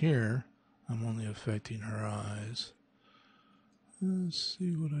right here, I'm only affecting her eyes. Let's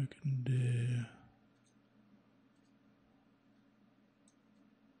see what I can do.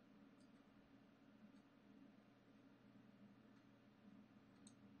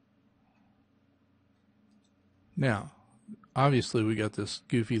 Now, obviously we got this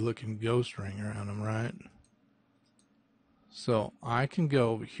goofy looking ghost ring around him, right? So I can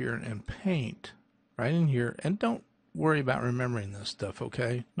go over here and paint right in here, and don't worry about remembering this stuff,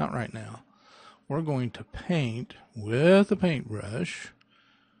 okay? Not right now. We're going to paint with a paintbrush,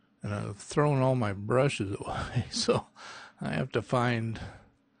 and I've thrown all my brushes away, so I have to find,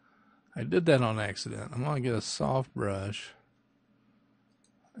 I did that on accident. I'm going to get a soft brush,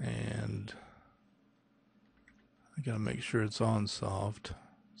 and I got to make sure it's on soft.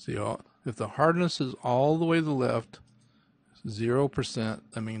 See, if the hardness is all the way to the left, 0%,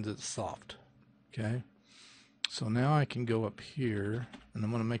 that means it's soft, okay? So now I can go up here, and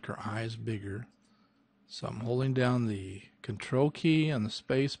I'm going to make her eyes bigger. So I'm holding down the control key and the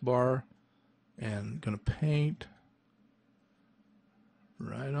space bar, and going to paint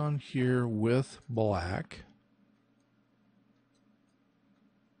right on here with black,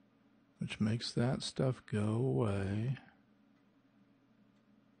 which makes that stuff go away.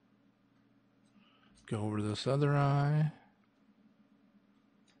 Go over to this other eye.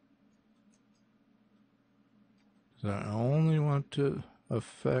 So I only want to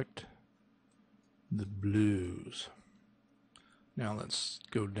affect the blues. Now let's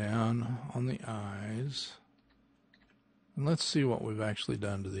go down on the eyes, and let's see what we've actually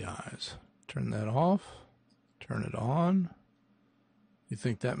done to the eyes. Turn that off, turn it on. You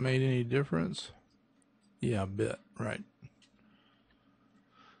think that made any difference? Yeah, a bit, right?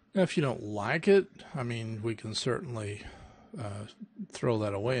 Now if you don't like it, I mean, we can certainly throw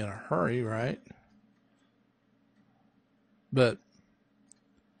that away in a hurry, right? But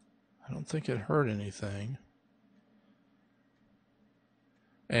I don't think it hurt anything.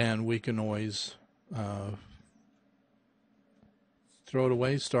 And we can always throw it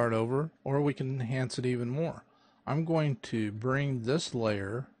away, start over, or we can enhance it even more. I'm going to bring this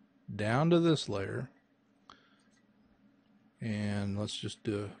layer down to this layer, and let's just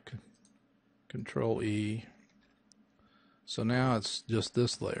do Control E. So now it's just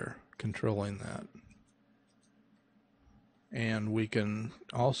this layer controlling that. And we can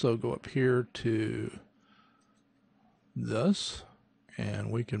also go up here to this, and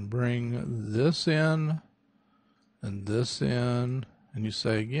we can bring this in and this in. And you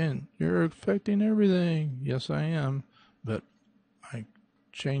say again, you're affecting everything. Yes, I am, but I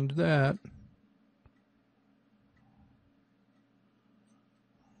changed that.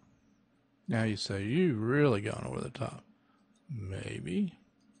 Now you say, you've really gone over the top. Maybe.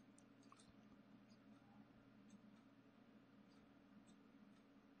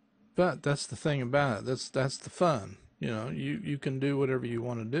 But that's the thing about it. That's the fun. You know, you can do whatever you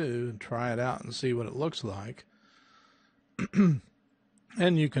want to do and try it out and see what it looks like.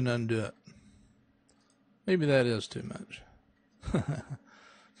 And you can undo it. Maybe that is too much.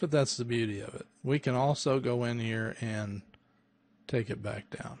 But that's the beauty of it. We can also go in here and take it back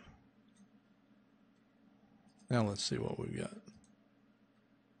down. Now let's see what we've got.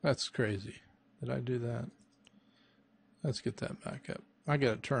 That's crazy. Did I do that? Let's get that back up. I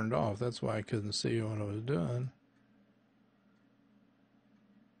got it turned off. That's why I couldn't see what I was doing.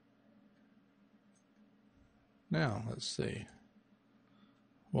 Now, let's see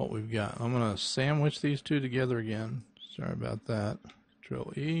what we've got. I'm going to sandwich these two together again. Sorry about that.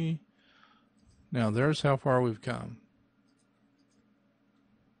 Control E. Now, there's how far we've come.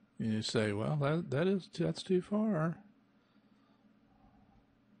 And you say, well, that's too far.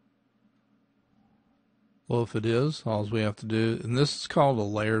 Well, if it is, all we have to do, and this is called a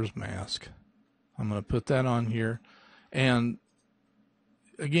layers mask. I'm going to put that on here. And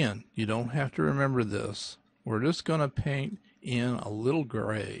again, you don't have to remember this. We're just going to paint in a little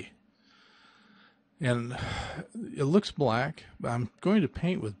gray. And it looks black. I'm going to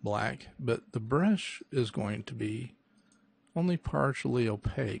paint with black, but the brush is going to be only partially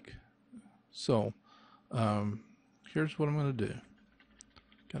opaque. So here's what I'm going to do.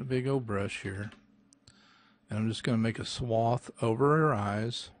 Got a big old brush here. And I'm just going to make a swath over her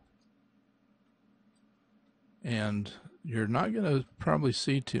eyes. And you're not going to probably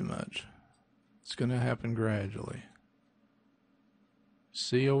see too much. It's going to happen gradually.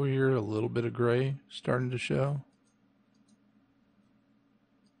 See over here a little bit of gray starting to show?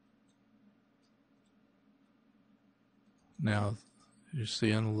 Now you're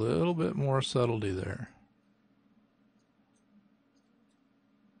seeing a little bit more subtlety there.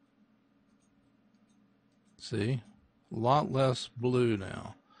 See? A lot less blue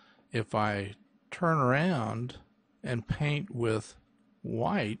now. If I turn around and paint with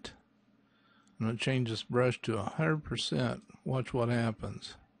white, I'm going to change this brush to 100%. Watch what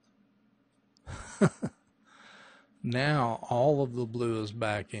happens. Now all of the blue is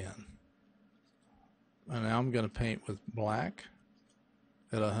back in. And now I'm going to paint with black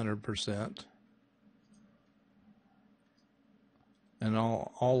at 100%. And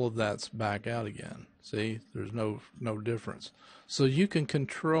all of that's back out again. See, there's no difference. So you can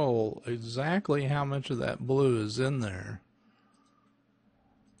control exactly how much of that blue is in there.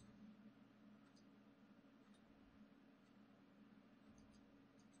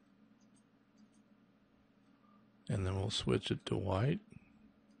 And then we'll switch it to white.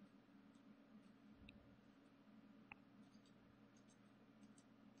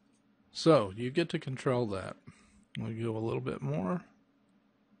 So you get to control that. We'll go a little bit more.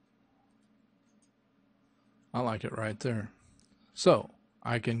 I like it right there. So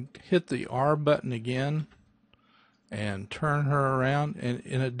I can hit the R button again and turn her around, and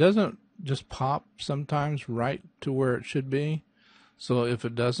it doesn't just pop sometimes right to where it should be. So if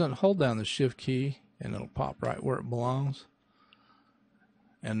it doesn't, hold down the shift key and it'll pop right where it belongs.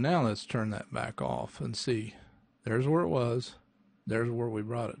 And now let's turn that back off and see. There's where it was. There's where we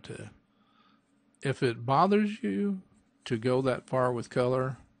brought it to. If it bothers you to go that far with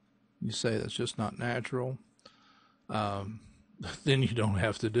color, you say that's just not natural, then you don't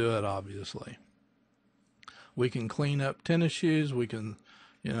have to do it, obviously. We can clean up tennis shoes. We can,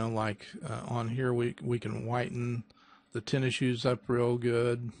 you know, like on here, we can whiten the tennis shoes up real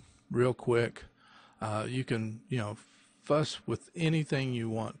good, real quick. You can, you know, fuss with anything you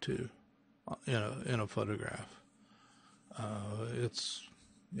want to in a photograph. It's,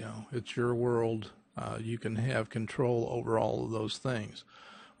 you know, it's your world. You can have control over all of those things.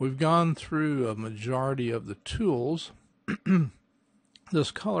 We've gone through a majority of the tools.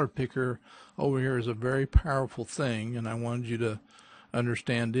 This color picker over here is a very powerful thing, and I wanted you to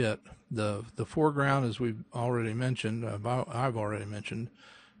understand it. The foreground, as we've already mentioned, I've already mentioned,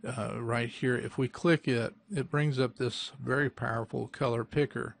 right here, if we click it, it brings up this very powerful color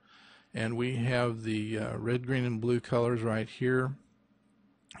picker. And we have the red, green, and blue colors right here.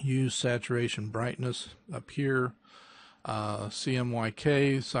 Use saturation brightness up here.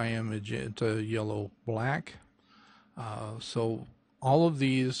 CMYK, cyan, magenta, yellow, black. So all of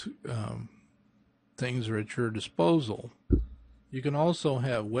these things are at your disposal. You can also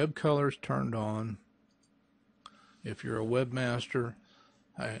have web colors turned on if you're a webmaster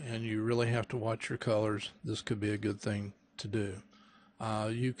and you really have to watch your colors. This could be a good thing to do.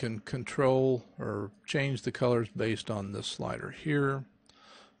 You can control or change the colors based on this slider here.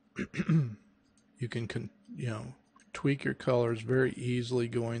 You can, you know, tweak your colors very easily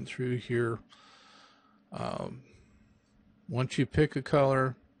going through here. Once you pick a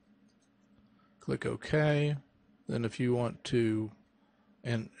color, click OK. Then if you want to,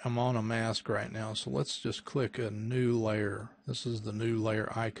 and I'm on a mask right now, so let's just click a new layer. This is the new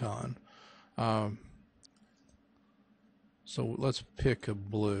layer icon. So let's pick a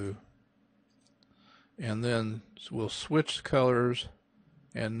blue, and then we'll switch colors,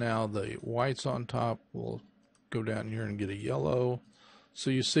 and now the whites on top will go down here and get a yellow. So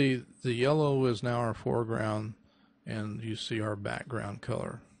you see the yellow is now our foreground, and you see our background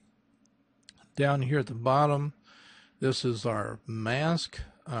color. Down here at the bottom, this is our mask.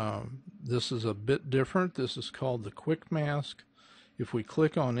 This is a bit different. This is called the quick mask. If we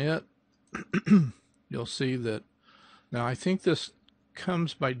click on it, you'll see that. Now I think this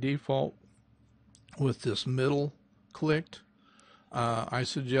comes by default with this middle clicked. I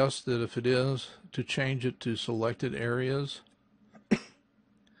suggest that if it is, to change it to selected areas,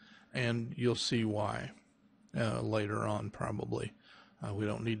 and you'll see why later on probably. We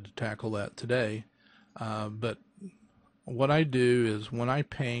don't need to tackle that today, but what I do is when I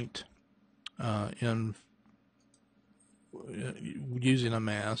paint using a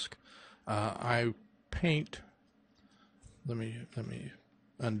mask, I paint. Let me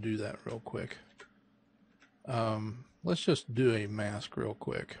undo that real quick. Let's just do a mask real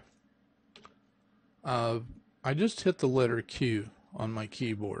quick. I just hit the letter Q on my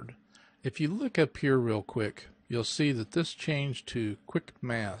keyboard. If you look up here real quick, you'll see that this changed to quick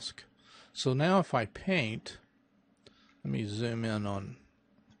mask. So now if I paint, let me zoom in on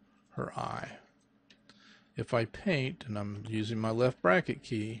her eye. If I paint, and I'm using my left bracket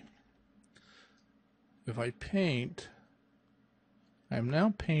key, if I paint, I'm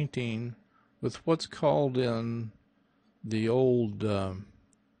now painting with what's called in the old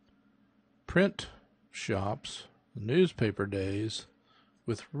print shops, newspaper days,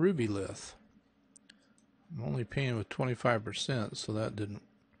 with ruby lith. I'm only painting with 25%, so that didn't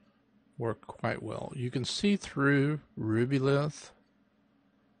work quite well. You can see through Rubylith.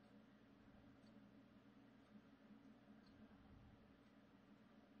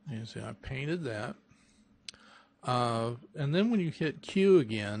 You see, I painted that. And then when you hit Q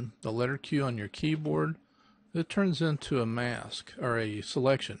again, the letter Q on your keyboard, it turns into a mask, or a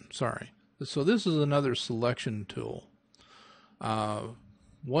selection, sorry. So this is another selection tool.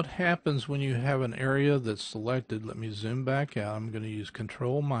 What happens when you have an area that's selected? Let me zoom back out. I'm going to use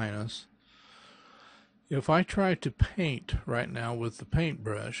Control minus. If I try to paint right now with the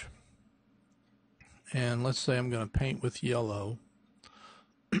paintbrush, and let's say I'm going to paint with yellow,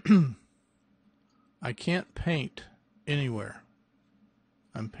 I can't paint anywhere.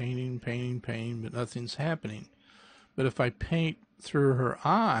 I'm painting, but nothing's happening. But if I paint through her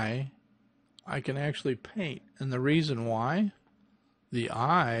eye, I can actually paint. And the reason why, the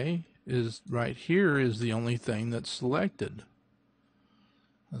eye is right here is the only thing that's selected.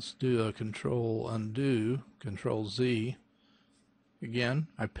 Let's do a Control undo, Control Z. Again,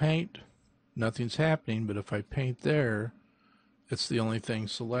 I paint, nothing's happening, but if I paint there, it's the only thing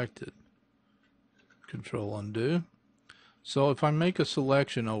selected. Control undo. So if I make a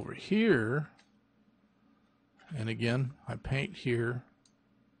selection over here, and again, I paint here,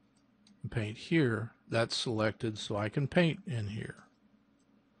 and paint here, that's selected, so I can paint in here.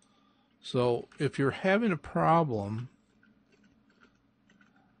 So if you're having a problem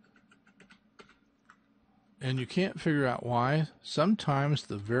and you can't figure out why, sometimes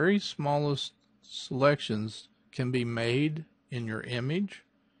the very smallest selections can be made in your image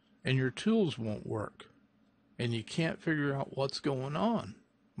and your tools won't work. And you can't figure out what's going on.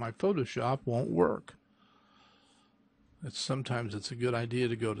 My Photoshop won't work. Sometimes it's a good idea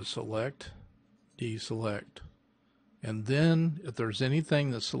to go to Select, Deselect. And then if there's anything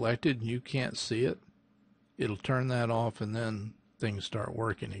that's selected and you can't see it, it'll turn that off and then things start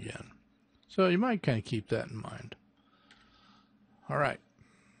working again. So you might kind of keep that in mind. All right.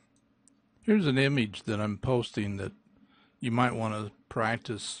 Here's an image that I'm posting that you might want to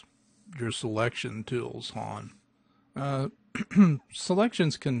practice your selection tools on.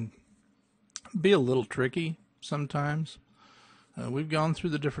 Selections can be a little tricky sometimes. We've gone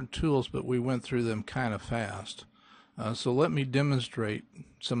through the different tools, but we went through them kind of fast. So let me demonstrate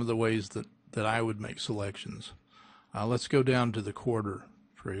some of the ways that I would make selections. Let's go down to the quarter,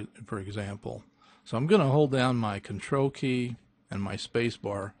 for example. So I'm going to hold down my Control key and my space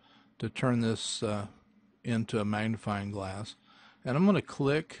bar to turn this into a magnifying glass. And I'm going to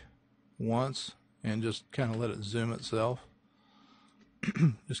click once and just kind of let it zoom itself.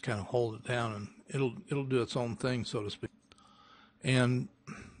 Just kind of hold it down and it'll do its own thing, so to speak. And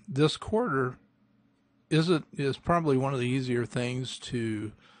this quarter is probably one of the easier things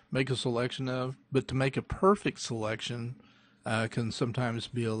to make a selection of, but to make a perfect selection can sometimes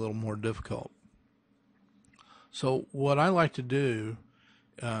be a little more difficult. So what I like to do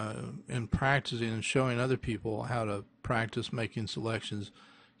in practicing and showing other people how to practice making selections,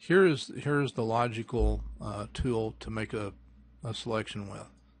 here's the logical tool to make a selection with,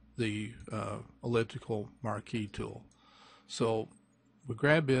 the elliptical marquee tool. So we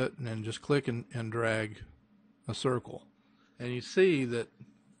grab it and then just click and drag a circle, and you see that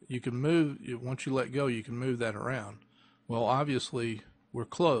you can move, once you let go, you can move that around. Well, obviously we're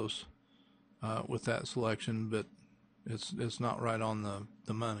close with that selection, but it's not right on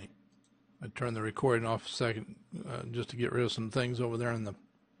the money. I turned the recording off a second just to get rid of some things over there in the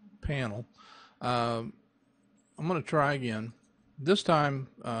panel. I'm going to try again. This time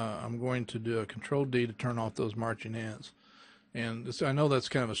I'm going to do a Control D to turn off those marching ants. And this, I know that's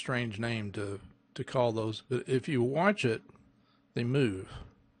kind of a strange name to call those, but if you watch it, they move.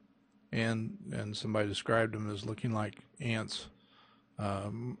 And somebody described them as looking like ants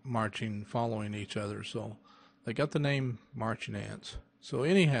marching, following each other. So they got the name marching ants. So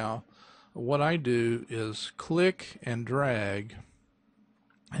anyhow, what I do is click and drag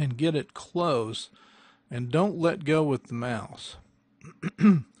and get it close, and don't let go with the mouse.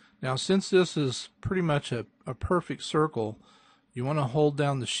 Now, since this is pretty much a perfect circle, you want to hold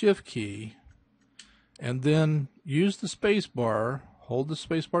down the Shift key and then use the space bar. Hold the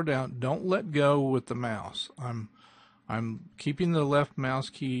space bar down. Don't let go with the mouse. I'm keeping the left mouse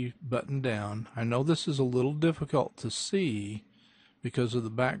key button down. I know this is a little difficult to see because of the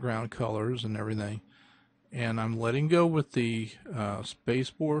background colors and everything, and I'm letting go with the space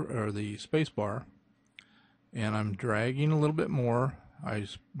bar, and I'm dragging a little bit more. I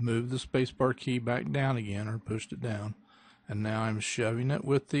moved the space bar key back down again, or pushed it down, and now I'm shoving it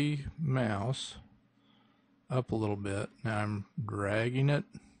with the mouse up a little bit. Now I'm dragging it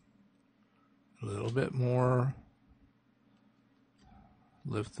a little bit more,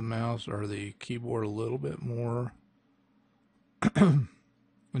 lift the mouse or the keyboard a little bit more.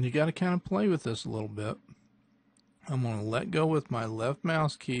 And you got to kind of play with this a little bit. I'm going to let go with my left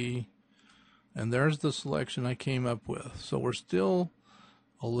mouse key, and there's the selection I came up with. So we're still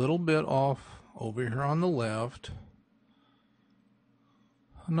a little bit off over here on the left.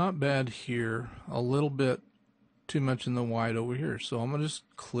 Not bad here. A little bit too much in the white over here. So I'm going to just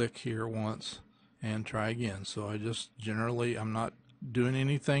click here once and try again. So I just generally, I'm not doing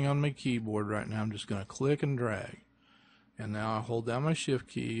anything on my keyboard right now. I'm just going to click and drag. And now I hold down my shift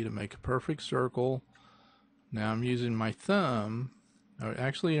key to make a perfect circle. Now I'm using my thumb, or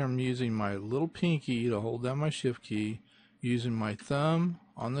actually I'm using my little pinky to hold down my shift key, using my thumb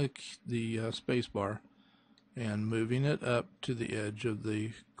on the space bar and moving it up to the edge of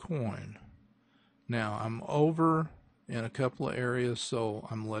the coin. Now I'm over in a couple of areas, so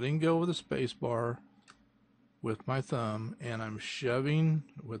I'm letting go of the space bar with my thumb, and I'm shoving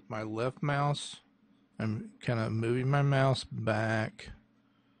with my left mouse. I'm kind of moving my mouse back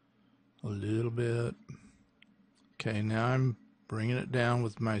a little bit. Okay, now I'm bringing it down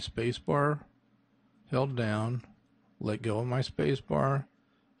with my space bar held down. Let go of my space bar,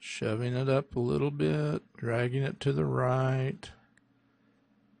 shoving it up a little bit, dragging it to the right.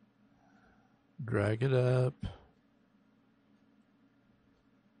 Drag it up.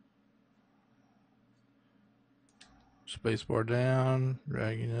 Space bar down,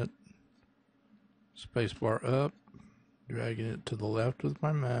 dragging it. Space bar up, dragging it to the left with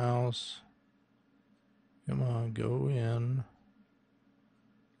my mouse. Come on, go in.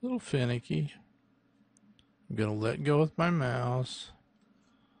 A little finicky. I'm going to let go with my mouse.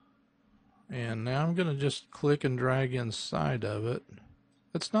 And now I'm going to just click and drag inside of it.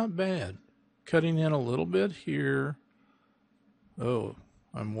 That's not bad. Cutting in a little bit here. Oh,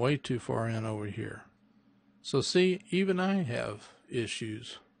 I'm way too far in over here. So see, even I have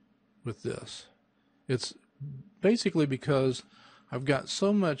issues with this. It's basically because I've got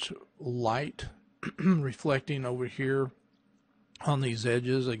so much light reflecting over here on these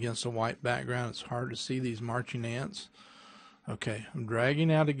edges against a white background. It's hard to see these marching ants. Okay, I'm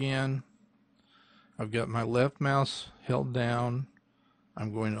dragging out again. I've got my left mouse held down.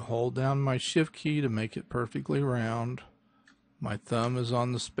 I'm going to hold down my shift key to make it perfectly round. My thumb is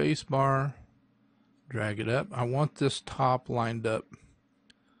on the space bar. Drag it up. I want this top lined up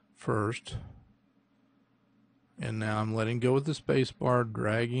first. And now I'm letting go with the space bar,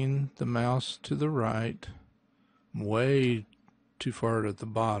 dragging the mouse to the right. I'm way too far at the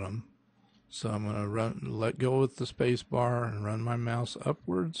bottom. So I'm going to let go with the space bar and run my mouse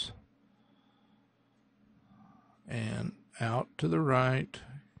upwards. And out to the right.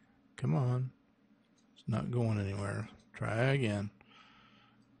 Come on. It's not going anywhere. Try again.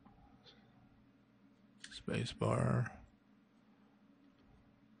 Space bar.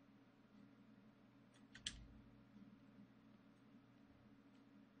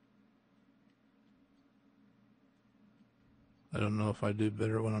 I don't know if I do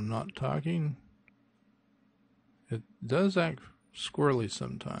better when I'm not talking. It does act squirrely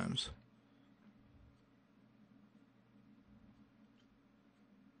sometimes.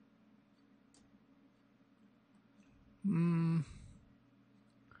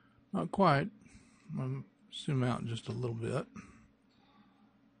 Not quite. I'll zoom out just a little bit.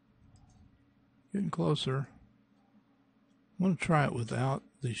 Getting closer. I want to try it without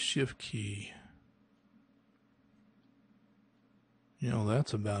the shift key. You know,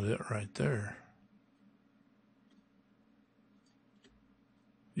 that's about it right there.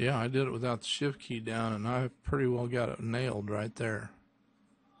 Yeah, I did it without the shift key down, and I pretty well got it nailed right there.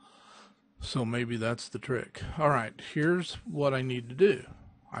 So maybe that's the trick. All right, here's what I need to do.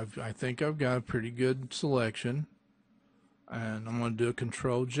 I think I've got a pretty good selection, and I'm going to do a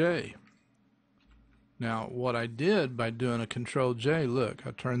Control J. Now, what I did by doing a Control J, look,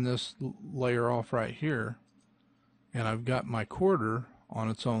 I turned this layer off right here, and I've got my quarter on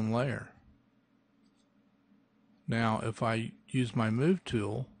its own layer. Now, if I use my Move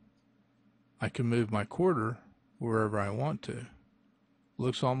tool, I can move my quarter wherever I want to.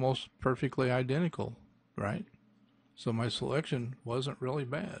 Looks almost perfectly identical, right? So my selection wasn't really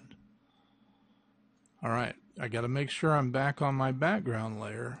bad. All right, I got to make sure I'm back on my background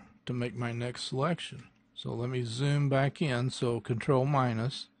layer to make my next selection. So let me zoom back in, so Control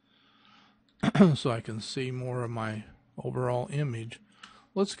minus, so I can see more of my overall image.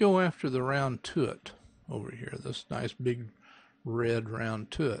 Let's go after the round tuit over here, this nice big red round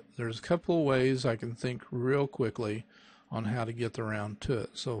tuit. There's a couple of ways I can think real quickly on how to get the round tuit.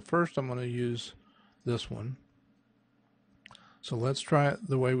 So first I'm going to use this one. So let's try it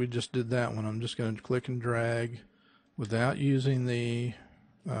the way we just did that one. I'm just going to click and drag without using the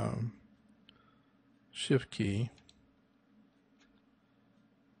Shift key,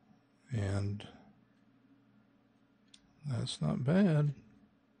 and that's not bad.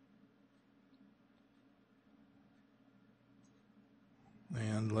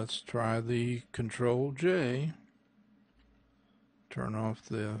 And let's try the Control J. Turn off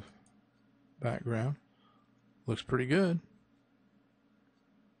the background. Looks pretty good.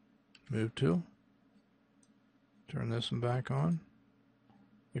 Move tool. Turn this one back on.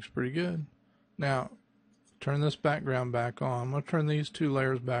 Looks pretty good. Now, turn this background back on. I'm going to turn these two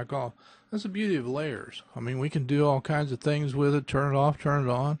layers back off. That's the beauty of layers. I mean, we can do all kinds of things with it. Turn it off, turn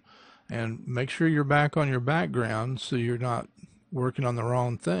it on, and make sure you're back on your background so you're not working on the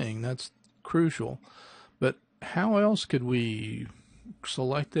wrong thing. That's crucial. But how else could we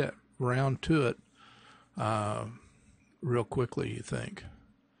select that round to it real quickly, you think?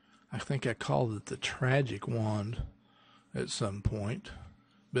 I think I called it the tragic wand at some point.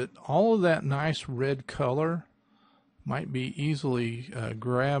 But all of that nice red color might be easily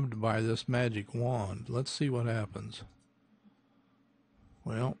grabbed by this magic wand. Let's see what happens.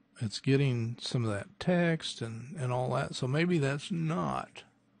 Well, it's getting some of that text and all that, so maybe that's not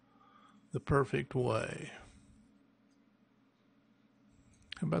the perfect way.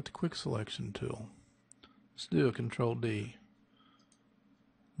 How about the quick selection tool? Let's do a Control D.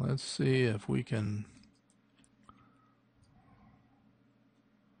 Let's see if we can.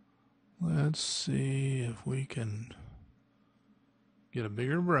 Let's see if we can get a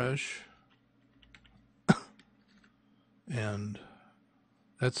bigger brush. And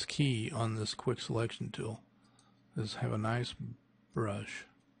that's key on this quick selection tool, is have a nice brush.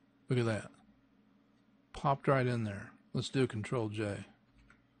 Look at that. Popped right in there. Let's do Control J.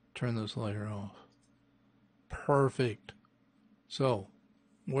 Turn this layer off. Perfect. So,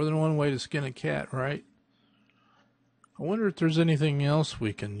 more than one way to skin a cat, right? I wonder if there's anything else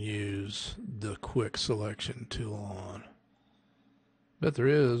we can use the quick selection tool on. Bet there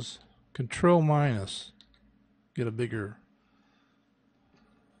is. Control minus. Get a bigger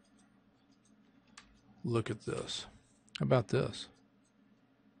look at this. How about this?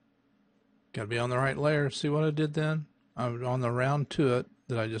 Got to be on the right layer. See what I did then? I'm on the round to it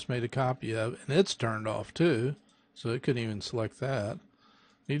that I just made a copy of, and it's turned off too, so it couldn't even select that.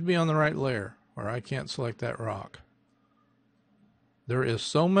 Need to be on the right layer, or I can't select that rock. There is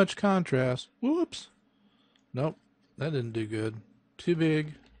so much contrast. Whoops. Nope, that didn't do good. Too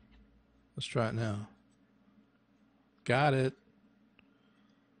big. Let's try it now. Got it.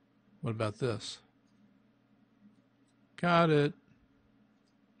 What about this? Got it.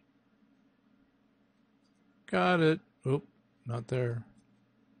 Got it. Oop, not there.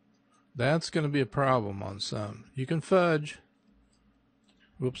 That's going to be a problem on some. You can fudge.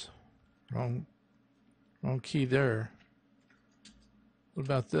 Whoops. Wrong key there. What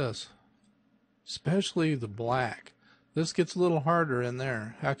about this? Especially the black. This gets a little harder in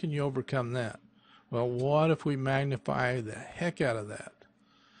there. How can you overcome that? Well, what if we magnify the heck out of that?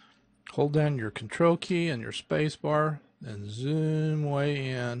 Hold down your Control key and your space bar and zoom way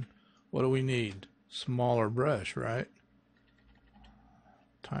in. What do we need? Smaller brush, right?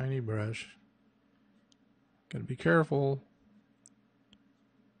 Tiny brush. Gotta be careful.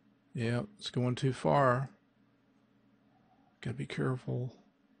 Yep, it's going too far. Gotta be careful.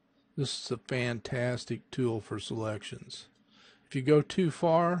 This is a fantastic tool for selections. If you go too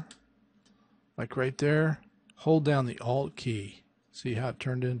far, like right there, hold down the Alt key. See how it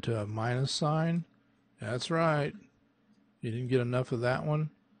turned into a minus sign? That's right. You didn't get enough of that one.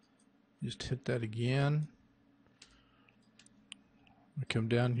 Just hit that again. I come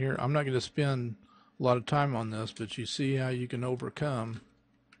down here. I'm not going to spend a lot of time on this, but you see how you can overcome.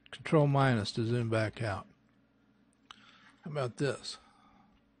 Control minus to zoom back out. How about this?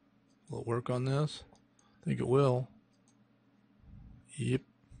 Will it work on this? I think it will. Yep.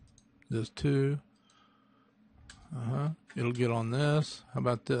 This too. It'll get on this. How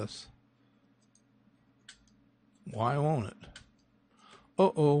about this? Why won't it?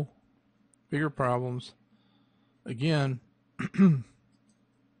 Uh-oh. Bigger problems. Again,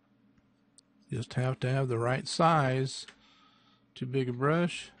 just have to have the right size. Too big a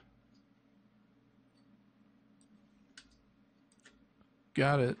brush.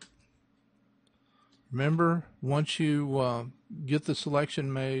 Got it. Remember, once you get the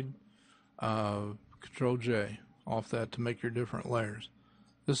selection made, Control J off that to make your different layers.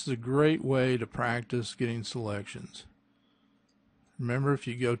 This is a great way to practice getting selections. Remember, if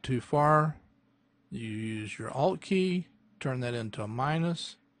you go too far, you use your Alt key, turn that into a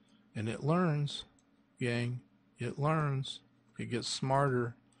minus, and it learns, gang. It learns. It gets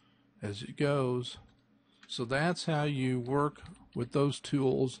smarter as it goes. So that's how you work with those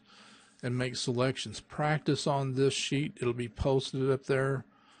tools and make selections. Practice on this sheet. It'll be posted up there,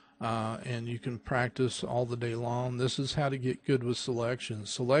 and you can practice all the day long. This is how to get good with selections.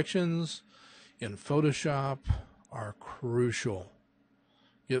 Selections in Photoshop are crucial.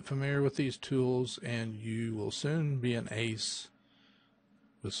 Get familiar with these tools and you will soon be an ace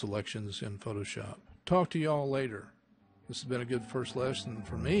with selections in Photoshop. Talk to y'all later. This has been a good first lesson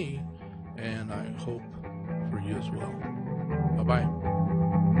for me, and I hope for you as well. Bye-bye.